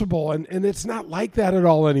accessible, and it's not like that at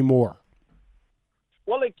all anymore.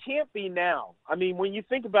 Well, it can't be now. I mean, when you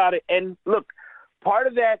think about it, and look, part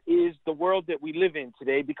of that is the world that we live in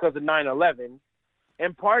today because of 9/11,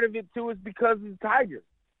 and part of it, too, is because of Tiger.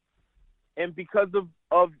 And because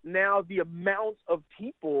of now the amount of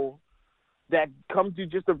people that come to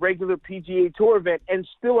just a regular PGA Tour event and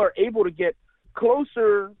still are able to get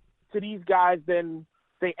closer to these guys than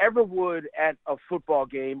they ever would at a football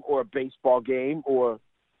game or a baseball game or,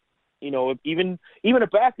 even a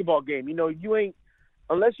basketball game. You ain't,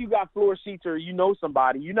 unless you got floor seats or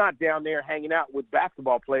somebody, you're not down there hanging out with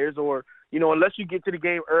basketball players or, unless you get to the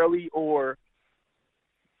game early or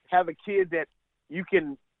have a kid that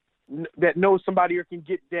knows somebody or can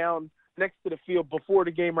get down next to the field before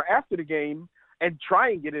the game or after the game and try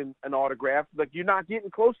and get an autograph. Like, you're not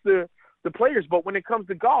getting close to the players. But when it comes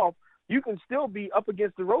to golf, you can still be up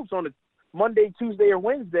against the ropes on a Monday, Tuesday, or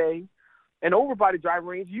Wednesday and over by the driving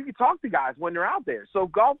range. You can talk to guys when they're out there. So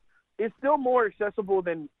golf is still more accessible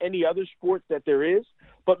than any other sport that there is.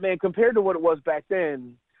 But, man, compared to what it was back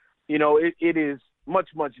then, it is much,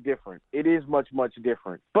 much different. It is much, much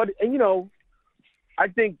different. But, I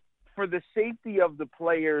think for the safety of the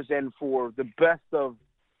players and for the best of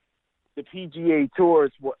the PGA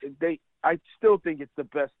Tours, I still think it's the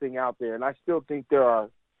best thing out there. And I still think there are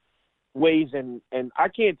ways, and I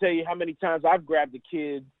can't tell you how many times I've grabbed a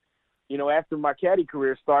kid, after my caddy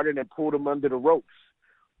career started and pulled him under the ropes,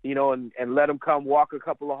 and let him come walk a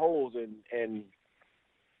couple of holes. And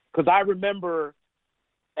because I remember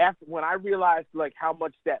when I realized, like, how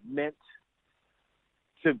much that meant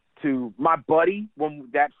to my buddy when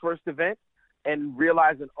that first event and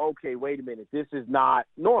realizing, okay, wait a minute, this is not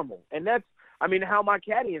normal. And that's, how my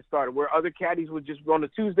caddying started, where other caddies would just, on a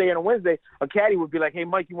Tuesday and a Wednesday, a caddy would be like, hey,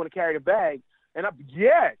 Mike, you want to carry the bag? And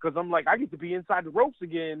because I'm like, I get to be inside the ropes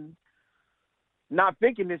again, not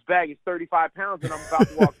thinking this bag is 35 pounds and I'm about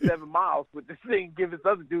to walk 7 miles with this thing, give this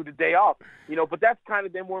other dude a day off. But that's kind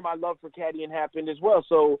of then where my love for caddying happened as well.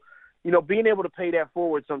 So, being able to pay that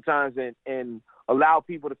forward sometimes and allow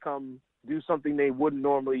people to come do something they wouldn't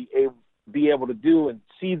normally be able to do and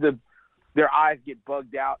see their eyes get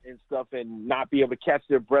bugged out and stuff and not be able to catch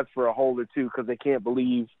their breath for a hole or two because they can't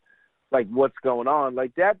believe, like, what's going on.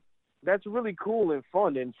 Like, that's really cool and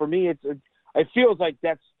fun. And for me, it feels like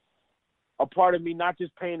that's a part of me not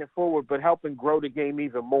just paying it forward but helping grow the game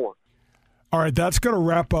even more. All right, that's going to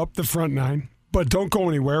wrap up the front nine. But don't go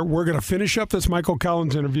anywhere. We're going to finish up this Michael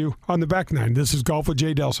Collins interview on the back nine. This is Golf with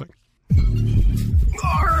Jay Delsing.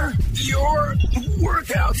 Are your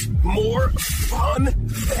workouts more fun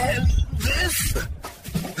than this?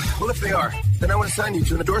 Well, if they are, then I want to sign you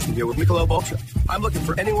to an endorsement deal with Michelob Ultra. I'm looking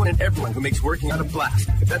for anyone and everyone who makes working out a blast.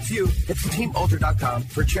 If that's you, it's TeamUltra.com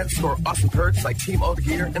for a chance to score awesome perks like Team Ultra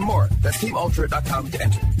gear and more. That's TeamUltra.com to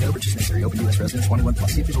enter. No purchase necessary. Open U.S. residents 21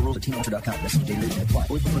 plus. See official rules at TeamUltra.com. Message data and apply.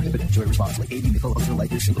 Always prohibited. Enjoy responsibly. AB Michelob Ultra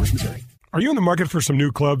Light Beer, St. Louis, Missouri. Are you in the market for some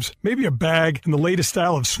new clubs? Maybe a bag and the latest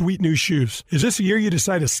style of sweet new shoes? Is this the year you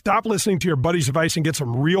decide to stop listening to your buddy's advice and get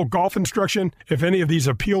some real golf instruction? If any of these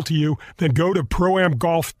appeal to you, then go to Pro-Am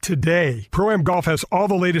Golf today. Pro-Am Golf has all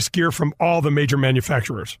the latest gear from all the major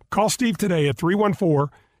manufacturers. Call Steve today at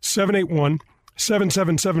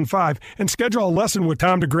 314-781-7775 and schedule a lesson with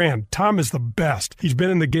Tom DeGrand. Tom is the best. He's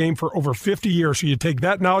been in the game for over 50 years, so you take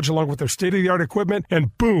that knowledge along with their state-of-the-art equipment,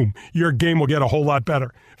 and boom, your game will get a whole lot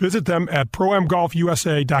better. Visit them at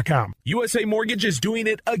ProAmGolfUSA.com. USA Mortgage is doing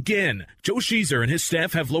it again. Joe Sheezer and his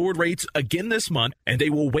staff have lowered rates again this month, and they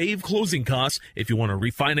will waive closing costs if you want to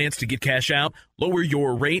refinance to get cash out, lower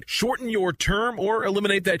your rate, shorten your term, or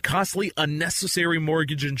eliminate that costly, unnecessary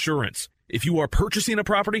mortgage insurance. If you are purchasing a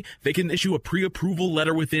property, they can issue a pre-approval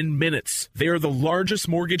letter within minutes. They are the largest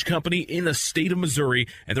mortgage company in the state of Missouri,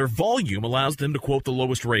 and their volume allows them to quote the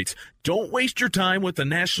lowest rates. Don't waste your time with the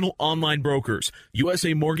national online brokers.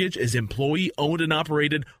 USA Mortgage is employee-owned and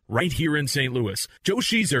operated right here in St. Louis. Joe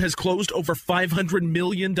Sheezer has closed over $500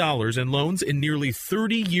 million in loans in nearly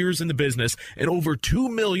 30 years in the business and over $2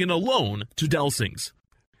 million alone to Delsings.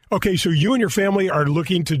 Okay, so you and your family are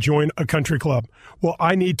looking to join a country club. Well,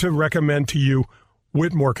 I need to recommend to you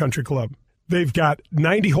Whitmore Country Club. They've got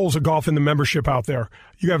 90 holes of golf in the membership out there.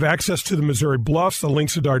 You have access to the Missouri Bluffs, the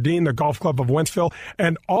Links of Dardenne, the Golf Club of Wentzville,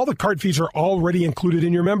 and all the cart fees are already included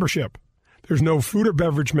in your membership. There's no food or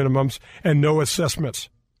beverage minimums and no assessments.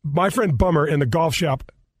 My friend Bummer in the golf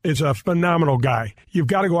shop is a phenomenal guy. You've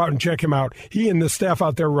got to go out and check him out. He and the staff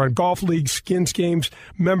out there run golf leagues, skins games,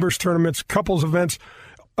 members tournaments, couples events,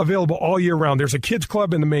 available all year round. There's a kids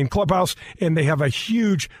club in the main clubhouse, and they have a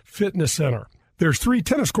huge fitness center. There's 3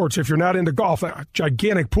 tennis courts if you're not into golf, a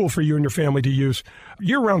gigantic pool for you and your family to use.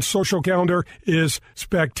 Year-round social calendar is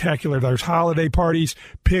spectacular. There's holiday parties,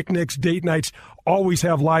 picnics, date nights, always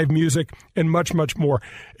have live music, and much, much more.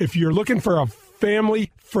 If you're looking for a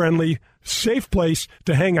family-friendly, safe place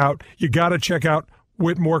to hang out, you got to check out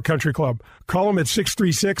Whitmore Country Club. Call them at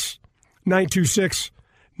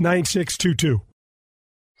 636-926-9622.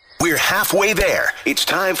 We're halfway there. It's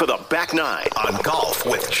time for the Back Nine on Golf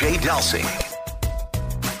with Jay Delsing.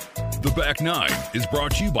 The Back Nine is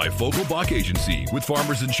brought to you by Vogelbach Agency with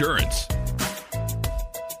Farmers Insurance.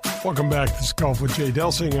 Welcome back. This is Golf with Jay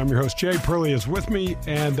Delsing. I'm your host, Jay. Pearlie is with me,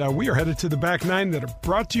 and we are headed to the Back Nine that are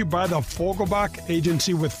brought to you by the Vogelbach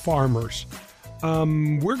Agency with Farmers.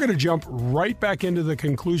 We're going to jump right back into the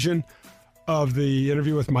conclusion of the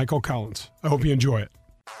interview with Michael Collins. I hope you enjoy it.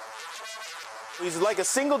 He's like a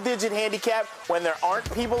single-digit handicap when there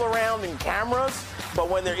aren't people around and cameras, but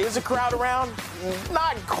when there is a crowd around,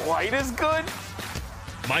 not quite as good.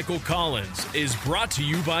 Michael Collins is brought to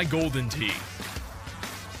you by Golden Tee.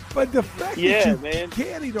 But the fact that you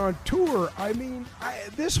caddied on tour, I mean,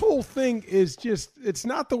 this whole thing is just, it's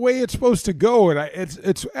not the way it's supposed to go, and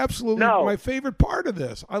it's absolutely my favorite part of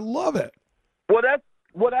this. I love it. Well, that's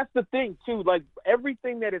the thing, too. Like,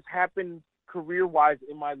 everything that has happened career-wise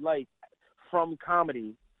in my life, from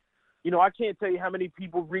comedy, you know, I can't tell you how many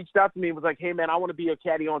people reached out to me and was like, "Hey man, I want to be a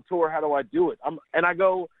caddy on tour. How do I do it?" And I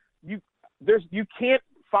go, you can't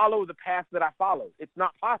follow the path that I followed. It's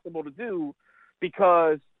not possible to do,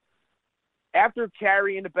 because after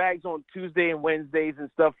carrying the bags on Tuesday and Wednesdays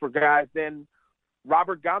and stuff for guys, then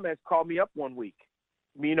Robert Gomez called me up one week,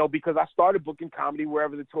 you know, because I started booking comedy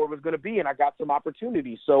wherever the tour was going to be, and I got some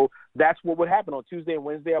opportunities. So that's what would happen on Tuesday and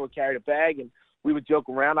Wednesday. I would carry the bag and we would joke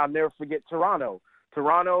around. I'll never forget Toronto.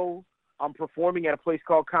 I'm performing at a place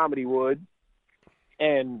called Comedy Wood,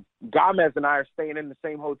 and Gomez and I are staying in the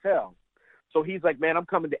same hotel. So he's like, "Man, I'm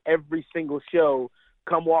coming to every single show.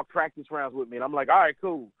 Come walk practice rounds with me." And I'm like, "All right,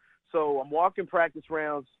 cool." So I'm walking practice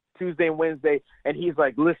rounds Tuesday and Wednesday, and he's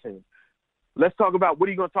like, "Listen, let's talk about, what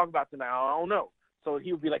are you going to talk about tonight?" "I don't know." So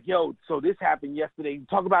he would be like, "Yo, so this happened yesterday.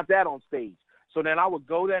 Talk about that on stage." So then I would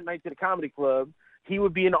go that night to the comedy club. He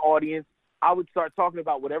would be in the audience. I would start talking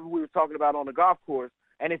about whatever we were talking about on the golf course,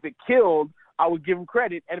 and if it killed, I would give him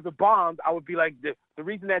credit, and if it bombed, I would be like, the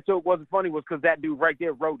reason that joke wasn't funny was because that dude right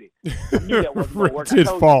there wrote it. I knew that wasn't going to work. It's his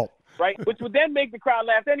fault. Right? Which would then make the crowd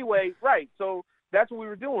laugh anyway, right? So that's what we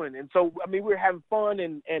were doing. And so, I mean, we were having fun,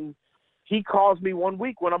 and he calls me one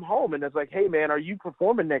week when I'm home, and it's like, "Hey, man, are you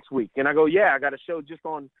performing next week?" And I go, "Yeah, I got a show just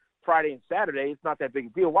on Friday and Saturday. It's not that big a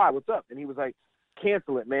deal. Why? What's up?" And he was like,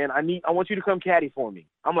 "Cancel it, man. I want you to come caddy for me."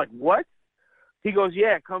 I'm like, "What?" He goes,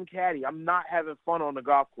 "Yeah, come caddy. I'm not having fun on the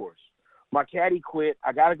golf course. My caddy quit.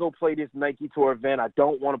 I got to go play this Nike Tour event I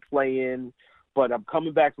don't want to play in, but I'm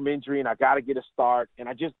coming back from injury, and I got to get a start. And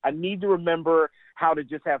I need to remember how to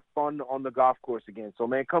just have fun on the golf course again. So,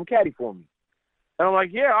 man, come caddy for me." And I'm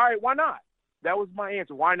like, "Yeah, all right, why not?" That was my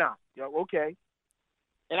answer. Why not? Yeah, okay.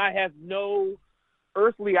 And I have no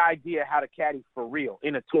earthly idea how to caddy for real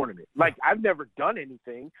in a tournament. Like, I've never done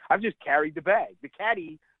anything. I've just carried the bag. The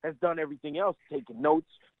caddy has done everything else, taking notes,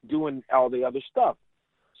 doing all the other stuff.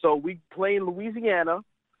 So we play in Louisiana,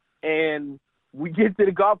 and we get to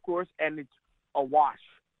the golf course, and it's a wash.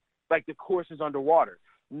 Like, the course is underwater.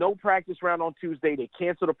 No practice round on Tuesday. They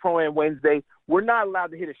cancel the Pro-Am Wednesday. We're not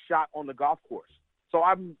allowed to hit a shot on the golf course. So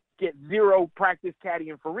I get zero practice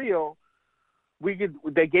caddying for real.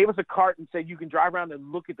 They gave us a cart and said you can drive around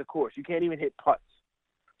and look at the course. You can't even hit putts.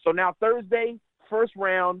 So now Thursday, first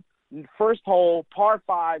round, first hole, par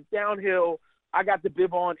 5, downhill. I got the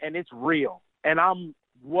bib on, and it's real. And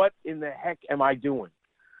what in the heck am I doing?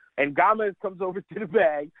 And Gomez comes over to the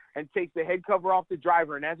bag and takes the head cover off the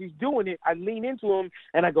driver. And as he's doing it, I lean into him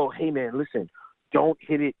and I go, hey, man, listen, don't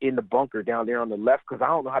hit it in the bunker down there on the left because I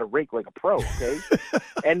don't know how to rake like a pro, okay?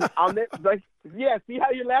 And on that, like, yeah, see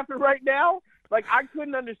how you're laughing right now? Like, I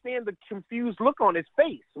couldn't understand the confused look on his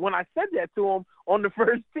face. When I said that to him on the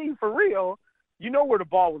first tee, for real, you know where the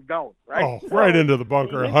ball was going, right? Oh, right into the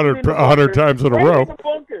bunker 100 bunker, times in a right row. In the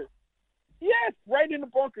bunker. Yes, right in the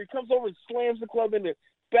bunker. He comes over and slams the club in the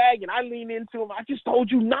bag, and I lean into him. I just told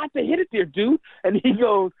you not to hit it there, dude. And he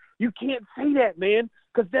goes, you can't say that, man,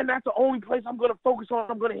 because then that's the only place I'm going to focus on.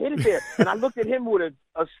 I'm going to hit it there. And I looked at him with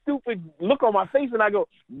a stupid look on my face, and I go,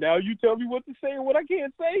 now you tell me what to say and what I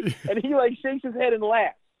can't say? And he, like, shakes his head and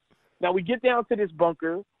laughs. Now, we get down to this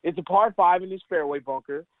bunker. It's a par 5 in this fairway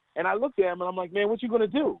bunker. And I looked at him, and I'm like, man, what you going to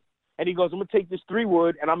do? And he goes, I'm going to take this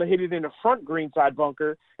 3-wood, and I'm going to hit it in the front greenside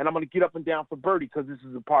bunker, and I'm going to get up and down for birdie because this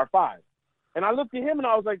is a par 5. And I looked at him, and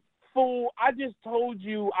I was like, fool, I just told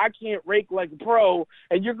you I can't rake like a pro,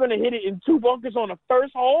 and you're going to hit it in 2 bunkers on the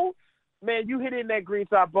first hole? Man, you hit it in that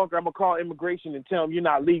greenside bunker, I'm going to call immigration and tell them you're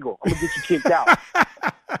not legal. I'm going to get you kicked out.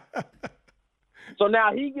 So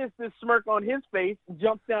now he gets this smirk on his face,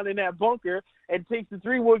 jumps down in that bunker, and takes the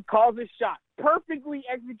 3-wood, calls his shot. Perfectly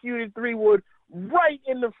executed 3-wood right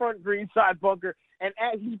in the front greenside bunker. And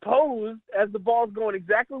as he posed, as the ball's going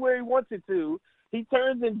exactly where he wants it to, he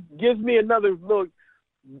turns and gives me another look,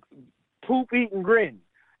 poop-eating grin.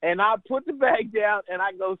 And I put the bag down, and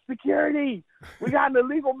I go, security, we got an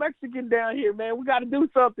illegal Mexican down here, man. We got to do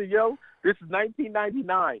something, yo. This is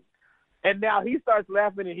 1999. And now he starts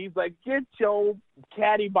laughing, and he's like, get your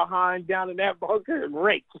caddy behind down in that bunker and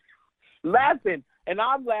rake. Laughing. And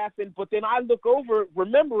I'm laughing, but then I look over,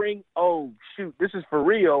 remembering, oh, shoot, this is for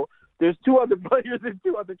real. There's 2 other players and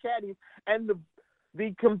 2 other caddies. And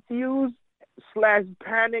the confused /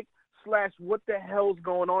 panic / what the hell's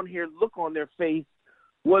going on here look on their face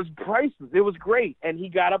was priceless. It was great. And he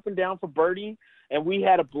got up and down for birdie, and we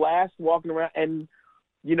had a blast walking around. And,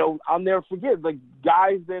 you know, I'll never forget, like,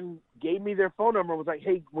 guys then gave me their phone number and was like,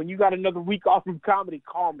 hey, when you got another week off from comedy,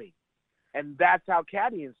 call me. And that's how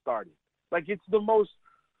caddying started. Like, it's the most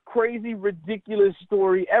crazy, ridiculous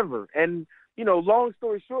story ever. And, you know, long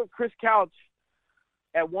story short, Chris Couch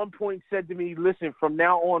at one point said to me, listen, from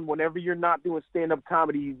now on, whenever you're not doing stand-up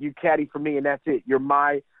comedy, you caddy for me, and that's it. You're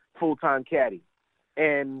my full-time caddy.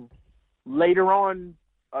 And later on,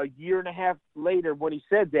 a year and a half later, when he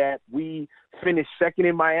said that, we finished second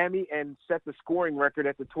in Miami and set the scoring record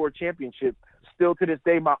at the Tour Championship. Still to this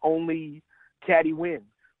day, my only caddy win.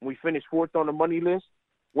 We finished 4th on the money list,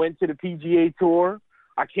 went to the PGA Tour.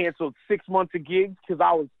 I canceled 6 months of gigs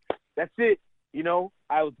because that's it. You know,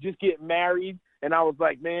 I was just getting married, and I was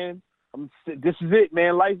like, man, this is it,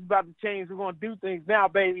 man. Life's about to change. We're going to do things now,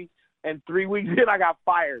 baby. And 3 weeks in, I got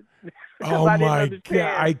fired. Oh, my God.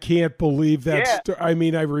 I can't believe that. Yeah. I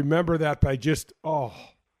mean, I remember that, but I just, what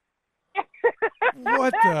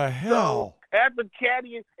the hell? So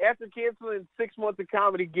after canceling 6 months of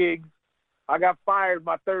comedy gigs, I got fired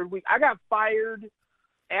my 3rd week. I got fired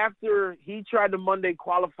after he tried to Monday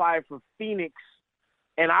qualify for Phoenix,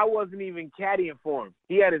 and I wasn't even caddying for him.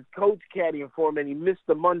 He had his coach caddying for him, and he missed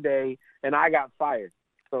the Monday, and I got fired.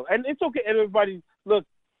 So, and it's okay. Everybody, look,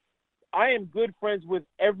 I am good friends with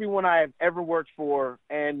everyone I have ever worked for,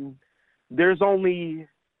 and there's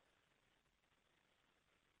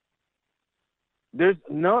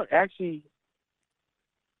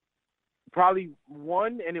probably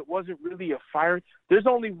one, and it wasn't really a fire. There's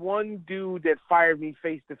only one dude that fired me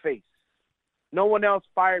face-to-face. No one else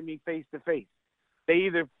fired me face-to-face. They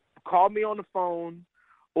either called me on the phone,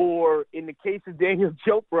 or in the case of Daniel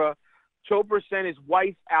Chopra sent his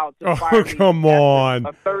wife out to fire me come on.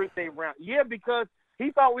 A Thursday round. Yeah, because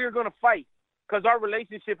he thought we were going to fight because our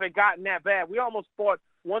relationship had gotten that bad. We almost fought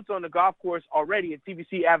once on the golf course already at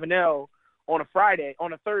TBC Avenel on a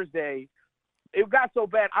Thursday. It got so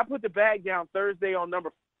bad, I put the bag down Thursday on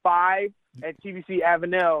number 5 at TBC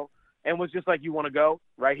Avenel and was just like, you want to go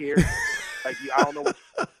right here? Like, I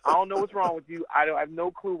don't know what's wrong with you. I have no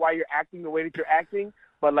clue why you're acting the way that you're acting,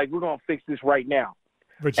 but, like, we're going to fix this right now.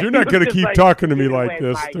 But you're not going to keep talking to me like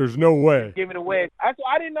this. There's no way. Giving away.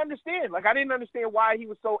 I didn't understand. Like, I didn't understand why he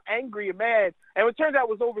was so angry and mad. And it turns out it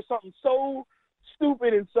was over something so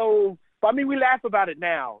stupid and so – I mean, we laugh about it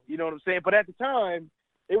now. You know what I'm saying? But at the time,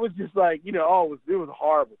 it was just like, you know, it was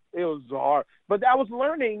horrible. It was hard. But I was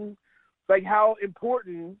learning, like, how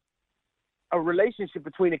important a relationship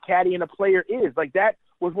between a caddy and a player is. Like, that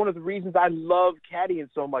was one of the reasons I love caddying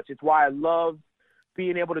so much. It's why I love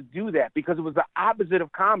being able to do that, because it was the opposite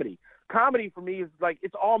of comedy. Comedy for me is like,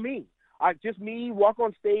 it's all me. Just me, walk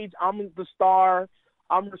on stage, I'm the star,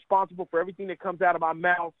 I'm responsible for everything that comes out of my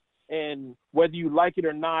mouth, and whether you like it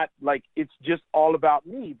or not, like, it's just all about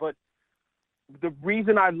me. But the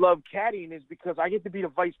reason I love caddying is because I get to be the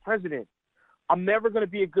vice president. I'm never going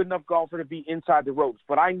to be a good enough golfer to be inside the ropes,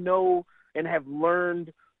 but I know and have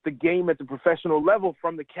learned the game at the professional level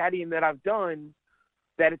from the caddying that I've done,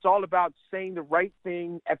 that it's all about saying the right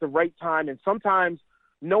thing at the right time, and sometimes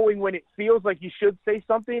knowing when it feels like you should say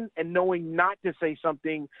something and knowing not to say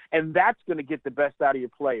something, and that's going to get the best out of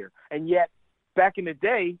your player. And yet, back in the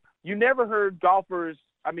day, you never heard golfers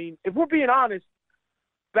 – I mean, if we're being honest,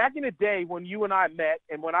 back in the day when you and I met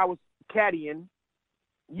and when I was caddying,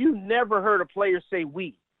 you never heard a player say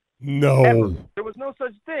we. No. Ever. There was no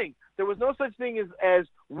such thing. There was no such thing as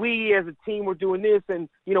we as a team were doing this, and,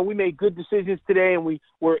 you know, we made good decisions today and we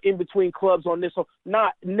were in between clubs on this. So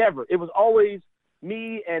never. It was always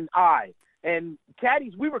me and I. And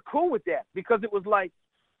caddies, we were cool with that because it was like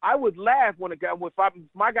I would laugh when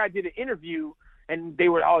my guy did an interview and they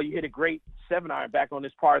were, you hit a great 7-iron back on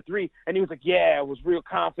this par 3. And he was like, yeah, I was real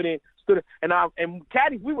confident. And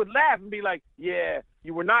caddies, we would laugh and be like, yeah,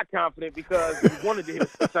 you were not confident because you wanted to hit a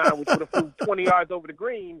 6-iron, which would have flew 20 yards over the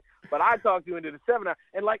green. But I talked you into the 7-iron.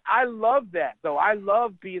 And, like, I love that, though. I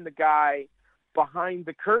love being the guy behind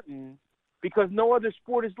the curtain because no other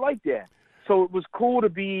sport is like that. So it was cool to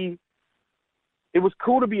be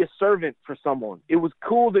a servant for someone. It was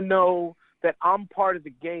cool to know that I'm part of the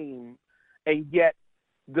game, and yet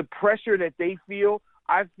the pressure that they feel,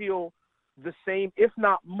 I feel the same, if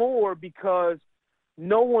not more, because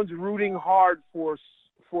no one's rooting hard for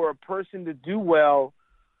a person to do well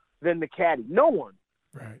than the caddy. No one.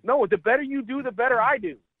 Right. No one. The better you do, the better I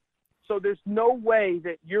do. So there's no way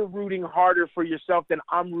that you're rooting harder for yourself than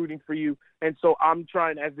I'm rooting for you. And so I'm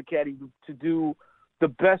trying as the caddy to do the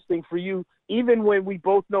best thing for you, even when we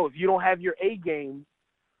both know if you don't have your A game,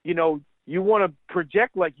 you know, you want to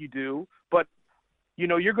project like you do, but, you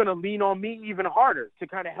know, you're going to lean on me even harder to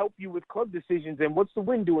kind of help you with club decisions and what's the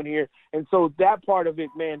wind doing here. And so that part of it,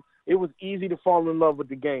 man, it was easy to fall in love with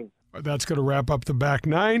the game. That's going to wrap up the back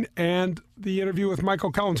nine and the interview with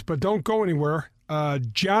Michael Collins, but don't go anywhere.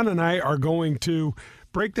 John and I are going to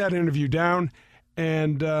break that interview down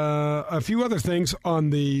and a few other things on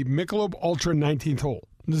the Michelob Ultra 19th hole.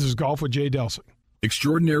 This is Golf with Jay Delsing.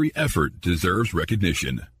 Extraordinary effort deserves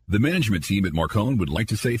recognition. The management team at Marcone would like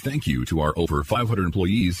to say thank you to our over 500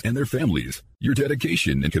 employees and their families. Your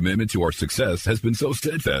dedication and commitment to our success has been so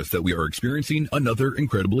steadfast that we are experiencing another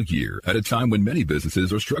incredible year at a time when many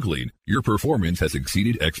businesses are struggling. Your performance has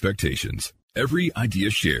exceeded expectations. Every idea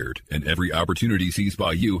shared and every opportunity seized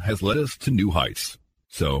by you has led us to new heights.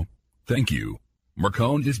 So, thank you.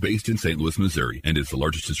 Marcone is based in St. Louis, Missouri, and is the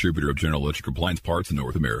largest distributor of General Electric appliance parts in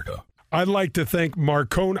North America. I'd like to thank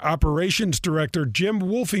Marcone Operations Director Jim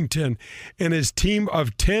Wolfington and his team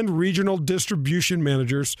of 10 regional distribution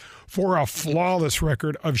managers for a flawless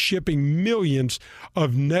record of shipping millions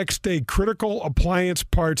of next-day critical appliance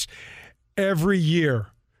parts every year.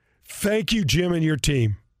 Thank you, Jim, and your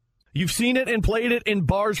team. You've seen it and played it in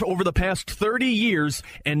bars over the past 30 years,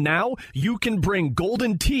 and now you can bring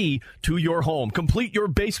Golden Tee to your home. Complete your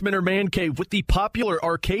basement or man cave with the popular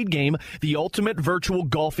arcade game, the ultimate virtual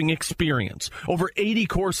golfing experience. Over 80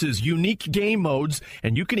 courses, unique game modes,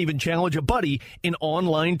 and you can even challenge a buddy in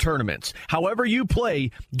online tournaments. However you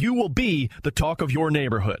play, you will be the talk of your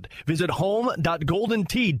neighborhood. Visit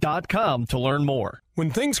home.goldentee.com to learn more.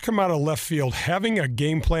 When things come out of left field, having a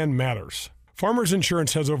game plan matters. Farmers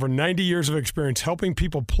Insurance has over 90 years of experience helping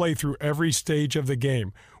people play through every stage of the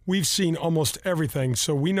game. We've seen almost everything,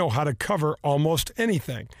 so we know how to cover almost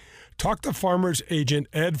anything. Talk to Farmers Agent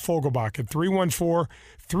Ed Fogelbach at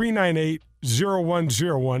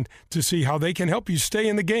 314-398-0101 to see how they can help you stay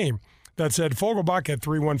in the game. That's Ed Fogelbach at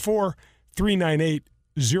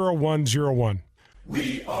 314-398-0101.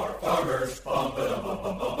 We are farmers. Bum, ba-dum, bum,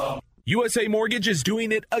 bum, bum, bum. USA Mortgage is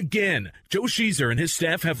doing it again. Joe Sheezer and his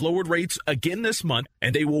staff have lowered rates again this month,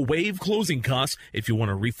 and they will waive closing costs if you want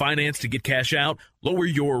to refinance to get cash out, lower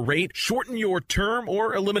your rate, shorten your term,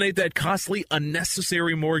 or eliminate that costly,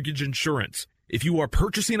 unnecessary mortgage insurance. If you are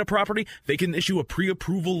purchasing a property, they can issue a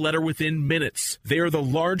pre-approval letter within minutes. They are the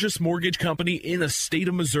largest mortgage company in the state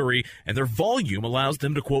of Missouri, and their volume allows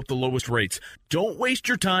them to quote the lowest rates. Don't waste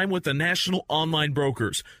your time with the national online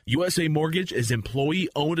brokers. USA Mortgage is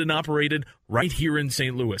employee-owned and operated right here in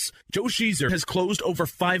St. Louis. Joe Sheezer has closed over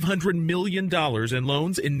 $500 million in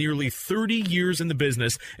loans in nearly 30 years in the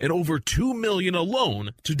business and over $2 million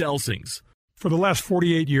alone to Delsing's. For the last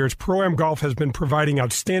 48 years, Pro-Am Golf has been providing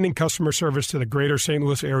outstanding customer service to the greater St.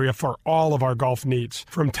 Louis area for all of our golf needs.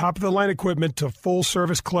 From top-of-the-line equipment to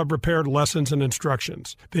full-service club repair lessons and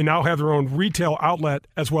instructions. They now have their own retail outlet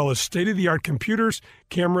as well as state-of-the-art computers,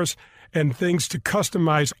 cameras, and things to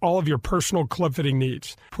customize all of your personal club fitting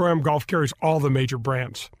needs. Pro-Am Golf carries all the major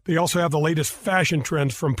brands. They also have the latest fashion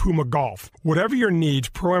trends from Puma Golf. Whatever your needs,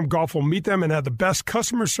 Pro-Am Golf will meet them and have the best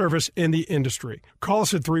customer service in the industry. Call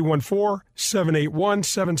us at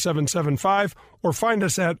 314-781-7775 or find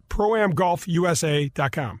us at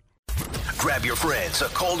proamgolfusa.com. Grab your friends, a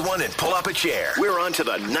cold one, and pull up a chair. We're on to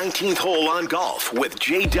the 19th hole on golf with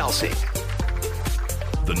Jay Delsing.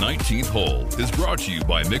 The 19th hole is brought to you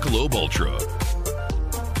by Michelob Ultra.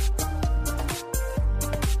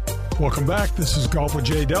 Welcome back. This is Golf with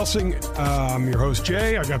Jay Delsing. I'm your host,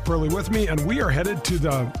 Jay. I got Pearlie with me, and we are headed to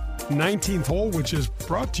the 19th hole, which is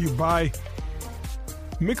brought to you by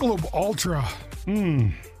Michelob Ultra.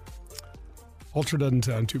 Ultra doesn't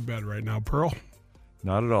sound too bad right now, Pearl.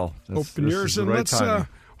 Not at all. Open yours, and let's.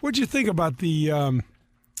 What'd you think about the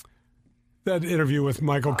that interview with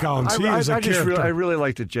Michael Collins? I really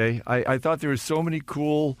liked it, Jay. I thought there were so many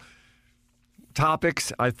cool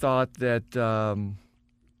topics. I thought that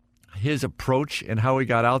his approach and how he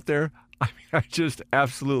got out there, I just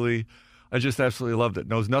absolutely loved it.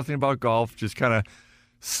 Knows nothing about golf, just kind of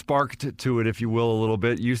sparked to it, if you will, a little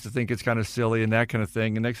bit. Used to think it's kind of silly and that kind of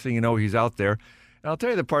thing. And next thing you know, he's out there. And I'll tell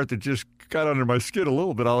you the part that just got under my skin a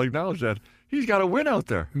little bit. I'll acknowledge that. He's got a win out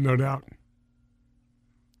there. No doubt.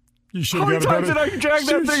 You should How many times did I drag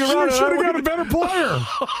that thing around? You should have got a better player.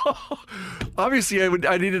 Obviously,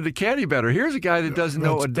 I needed the caddy better. Here's a guy that doesn't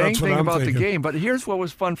know a dang thing about the game. But here's what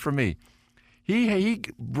was fun for me. He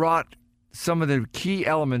brought some of the key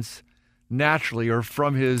elements naturally or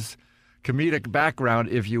from his comedic background,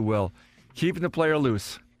 if you will. Keeping the player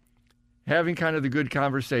loose. Having kind of the good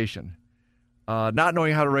conversation. Not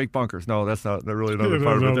knowing how to rake bunkers. No, that's not really another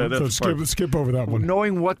part of it. Skip over that one.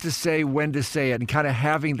 Knowing what to say, when to say it, and kind of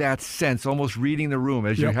having that sense, almost reading the room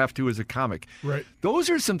as you have to as a comic. Right. Those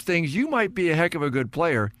are some things. You might be a heck of a good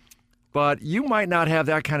player, but you might not have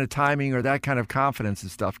that kind of timing or that kind of confidence and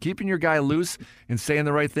stuff. Keeping your guy loose and saying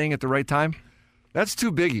the right thing at the right time, that's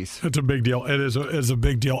two biggies. It's a big deal. It is a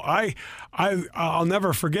big deal. I'll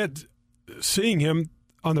never forget seeing him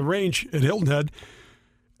on the range at Hilton Head.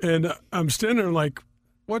 And I'm standing there like,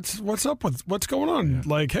 what's up with what's going on? Yeah.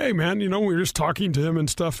 Like, hey, man, we were just talking to him and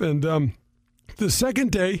stuff. And the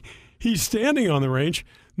second day, he's standing on the range.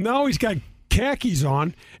 Now he's got khakis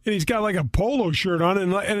on, and he's got like a polo shirt on,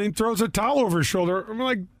 and he throws a towel over his shoulder. I'm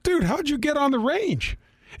like, dude, how'd you get on the range?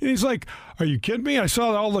 And he's like, are you kidding me? I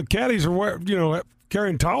saw all the caddies are,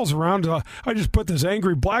 carrying towels around. I just put this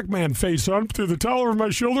angry black man face on, threw the towel over my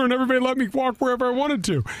shoulder, and everybody let me walk wherever I wanted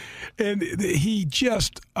to. And he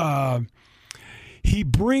just he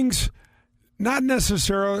brings not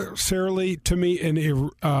necessarily to me an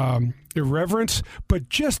irreverence, but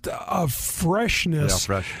just a freshness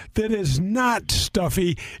that is not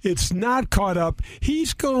stuffy. It's not caught up.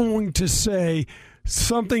 He's going to say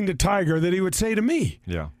something to Tiger that he would say to me.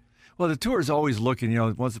 Yeah. Well, the tour is always looking,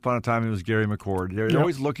 once upon a time it was Gary McCord. They're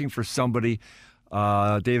always looking for somebody,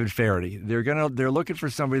 David Faraday. They're looking for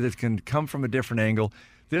somebody that can come from a different angle.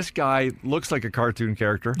 This guy looks like a cartoon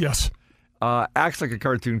character. Yes. Acts like a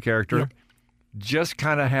cartoon character. Yep. Just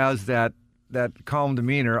kind of has that calm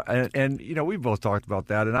demeanor. And we've both talked about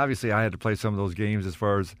that. And obviously I had to play some of those games as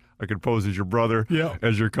far as I could pose as your brother,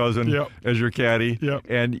 as your cousin, as your caddy. Yep.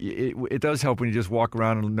 And it does help when you just walk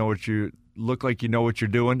around and know what you look like, you know what you're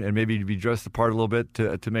doing, and maybe be dressed apart a little bit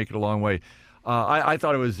to make it a long way. I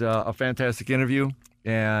thought it was a fantastic interview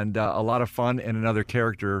and a lot of fun, and another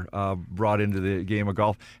character brought into the game of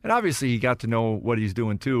golf. And obviously he got to know what he's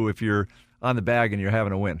doing too if you're on the bag and you're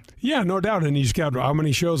having a win. Yeah, no doubt. And he's got how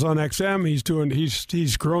many shows on XM? He's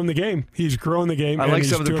grown the game. He's grown the game. I like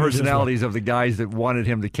some of the personalities of the guys that wanted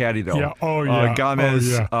him to caddy, though. Yeah. Oh, yeah.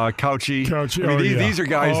 Gomez, Cauchy. I mean, these are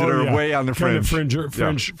guys that are way on the fringe. Kind of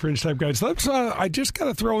fringe type guys. Let's. I just got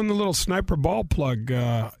to throw in the little sniper ball plug.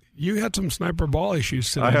 You had some sniper ball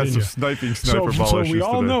issues today. I had some sniper ball issues today. So we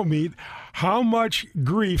all know, Meat, how much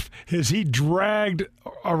grief has he dragged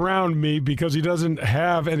around me because he doesn't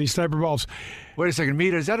have any sniper balls. Wait a second,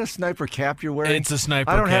 Meat, is that a sniper cap you're wearing? It's a sniper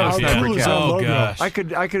cap. I don't have a sniper cap. Oh, gosh. I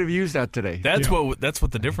could have used that today. That's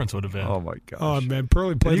what the difference would have been. Oh, my gosh. Oh, man,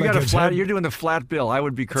 Pearlie played you got a flat. You're doing the flat bill. I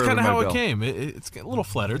would be curving my bill. That's kind of how it came. It's a little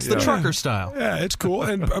flatter. It's the trucker style. Yeah, it's cool.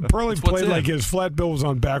 And Pearlie played like his flat bill was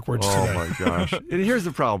on backwards today. Oh, my gosh. And here's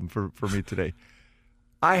the problem for me today.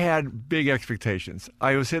 I had big expectations.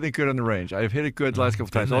 I was hitting it good on the range. I've hit it good the last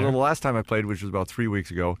couple times. Although the last time I played, which was about 3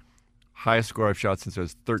 weeks ago, Highest score I've shot since I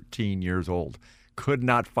was 13 years old. Could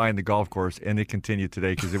not find the golf course, and it continued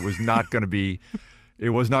today because it was not going to be. It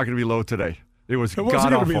was not going to be low today. It wasn't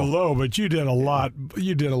going to be low, but you did a lot.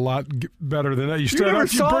 You did a lot better than that. You never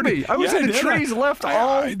saw me. I was in the trees left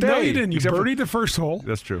all day. No, you didn't. You birdied the first hole.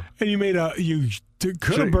 That's true. And you made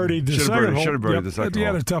could have birdied the second hole. Should have birdied the second hole. You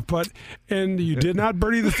had a tough putt, and you did not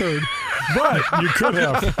birdie the third, but you could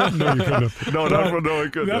have. No, you couldn't have. No, I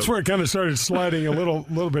couldn't. That's where it kind of started sliding a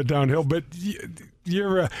little bit downhill. But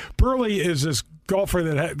you're Pearlie is this golfer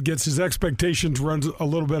that gets his expectations, runs a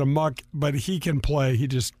little bit amok, but he can play. He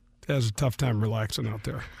just has a tough time relaxing out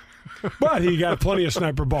there. But he got plenty of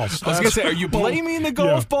sniper balls. I was going to say, are you blaming the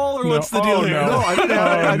golf ball, or what's the deal here? No, I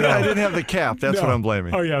didn't have the cap. That's what I'm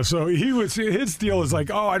blaming. Oh, yeah. So his deal is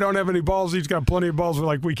like, I don't have any balls. He's got plenty of balls. We're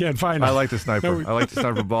like, we can't find them. I like the sniper. I like the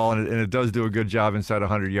sniper ball, and it does do a good job inside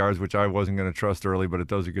 100 yards, which I wasn't going to trust early, but it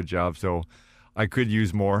does a good job. So I could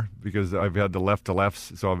use more because I've had the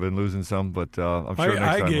lefts, so I've been losing some. But I'm sure next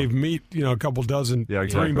time. I gave Meat, a couple dozen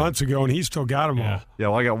 3 months ago, and he still got them all. Yeah,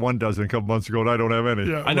 well, I got 1 dozen a couple months ago, and I don't have any.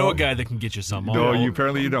 Yeah, I know a guy that can get you some. No,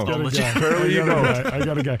 apparently you don't. Apparently you don't. I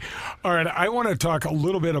got a guy. All right, I want to talk a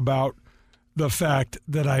little bit about the fact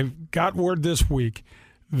that I got word this week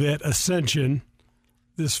that Ascension,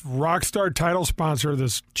 this Rockstar title sponsor of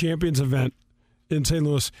this Champions event in St.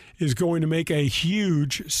 Louis, is going to make a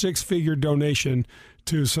huge 6-figure donation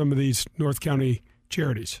to some of these North County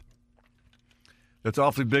charities. That's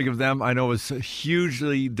awfully big of them. I know it was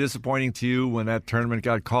hugely disappointing to you when that tournament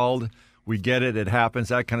got called. We get it. It happens,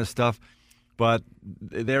 that kind of stuff. But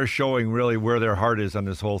they're showing really where their heart is on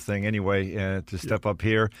this whole thing anyway, to step up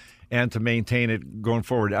here and to maintain it going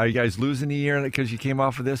forward. Are you guys losing a year because you came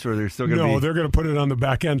off of this, or they're still going to be? No, they're going to put it on the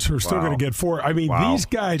back end, so we're still going to get 4. I mean, these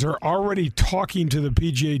guys are already talking to the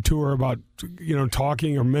PGA Tour about,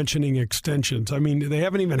 talking or mentioning extensions. I mean, they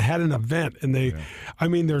haven't even had an event, and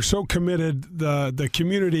they're so committed. The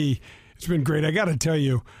community, it's been great. I got to tell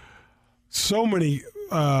you, so many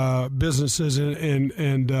businesses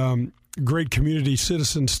and great community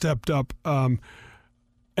citizens stepped up.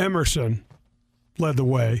 Emerson led the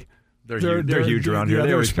way. They're huge around here.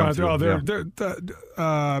 They always come through.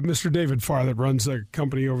 Mr. David Farr that runs the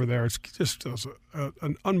company over there, it's just does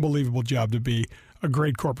an unbelievable job to be a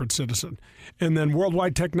great corporate citizen. And then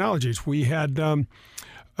Worldwide Technologies, we had Jim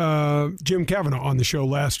Cavanaugh on the show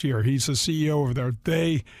last year. He's the CEO over there.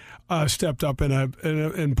 They stepped up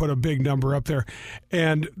and put a big number up there.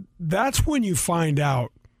 And that's when you find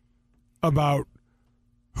out about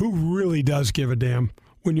who really does give a damn.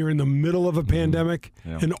 When you're in the middle of a pandemic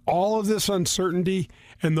and all of this uncertainty,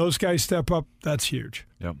 and those guys step up, that's huge.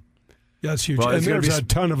 Yep. That's huge. Well, and there's a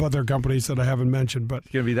ton of other companies that I haven't mentioned. But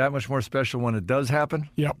it's going to be that much more special when it does happen.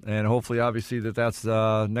 Yep. And hopefully, obviously, that's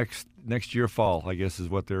next year fall, I guess, is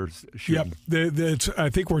what they're shooting. Yep.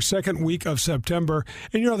 I think we're second week of September.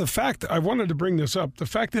 And, the fact, I wanted to bring this up, the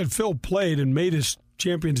fact that Phil played and made his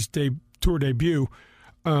Champions Tour debut,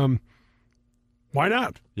 why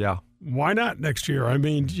not? Yeah. Why not next year? I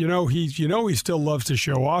mean, he still loves to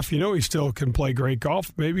show off. He still can play great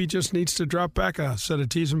golf. Maybe he just needs to drop back a set of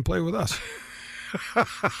tees and play with us.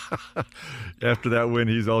 After that win,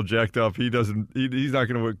 he's all jacked up. He's not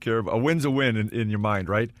going to care. A win's a win in your mind,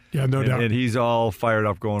 right? Yeah, no doubt. And he's all fired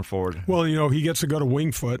up going forward. Well, he gets to go to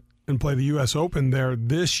Winged Foot and play the U.S. Open there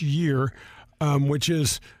this year, which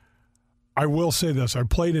is, I will say this, I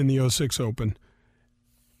played in the 06 Open.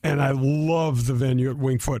 And I love the venue at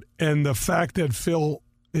Winged Foot. And the fact that Phil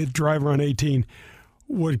hit driver on 18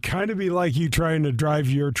 would kind of be like you trying to drive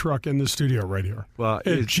your truck in the studio right here. Well,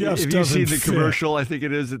 if you've seen the commercial, I think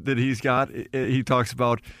it is that he's got, he talks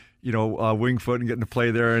about, Winged Foot and getting to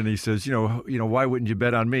play there, and he says, why wouldn't you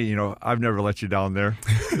bet on me? I've never let you down there.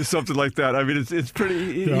 Something like that. I mean, it's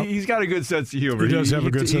pretty. He's got a good sense of humor. He does have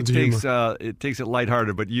a good sense of humor. It takes it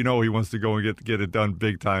lighthearted, but he wants to go and get it done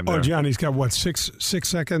big time. There. Oh, Johnny's got what 6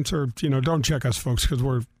 seconds, or don't check us, folks, because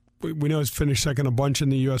we know he's finished second a bunch in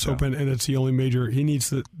the U.S. Open, and it's the only major. He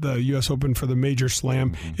needs the U.S. Open for the major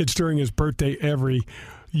slam. Mm-hmm. It's during his birthday every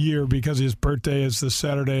year because his birthday is the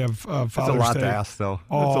Saturday of Father's Day. That's a lot to ask, though.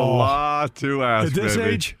 That's a lot to ask, at this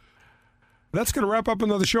baby. age. That's going to wrap up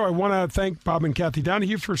another show. I want to thank Bob and Kathy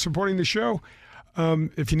Donahue for supporting the show.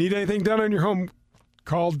 If you need anything done on your home,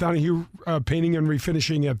 call Donahue Painting and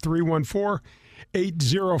Refinishing at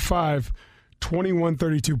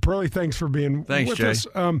 314-805-2132. Pearlie, thanks for being with Jay. us.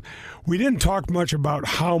 We didn't talk much about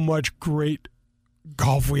how much great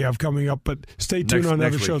golf we have coming up, but stay tuned on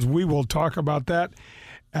other shows. We will talk about that.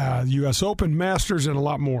 U.S. Open, Masters, and a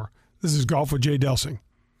lot more. This is Golf with Jay Delsing.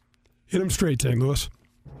 Hit him straight, St. Louis.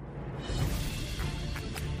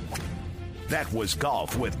 That was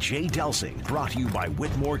Golf with Jay Delsing, brought to you by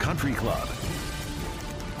Whitmore Country Club.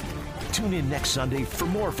 Tune in next Sunday for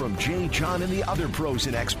more from Jay, John, and the other pros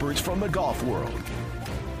and experts from the golf world.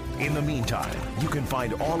 In the meantime, you can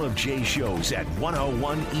find all of Jay's shows at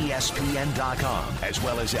 101ESPN.com as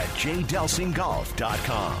well as at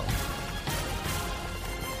jdelsinggolf.com.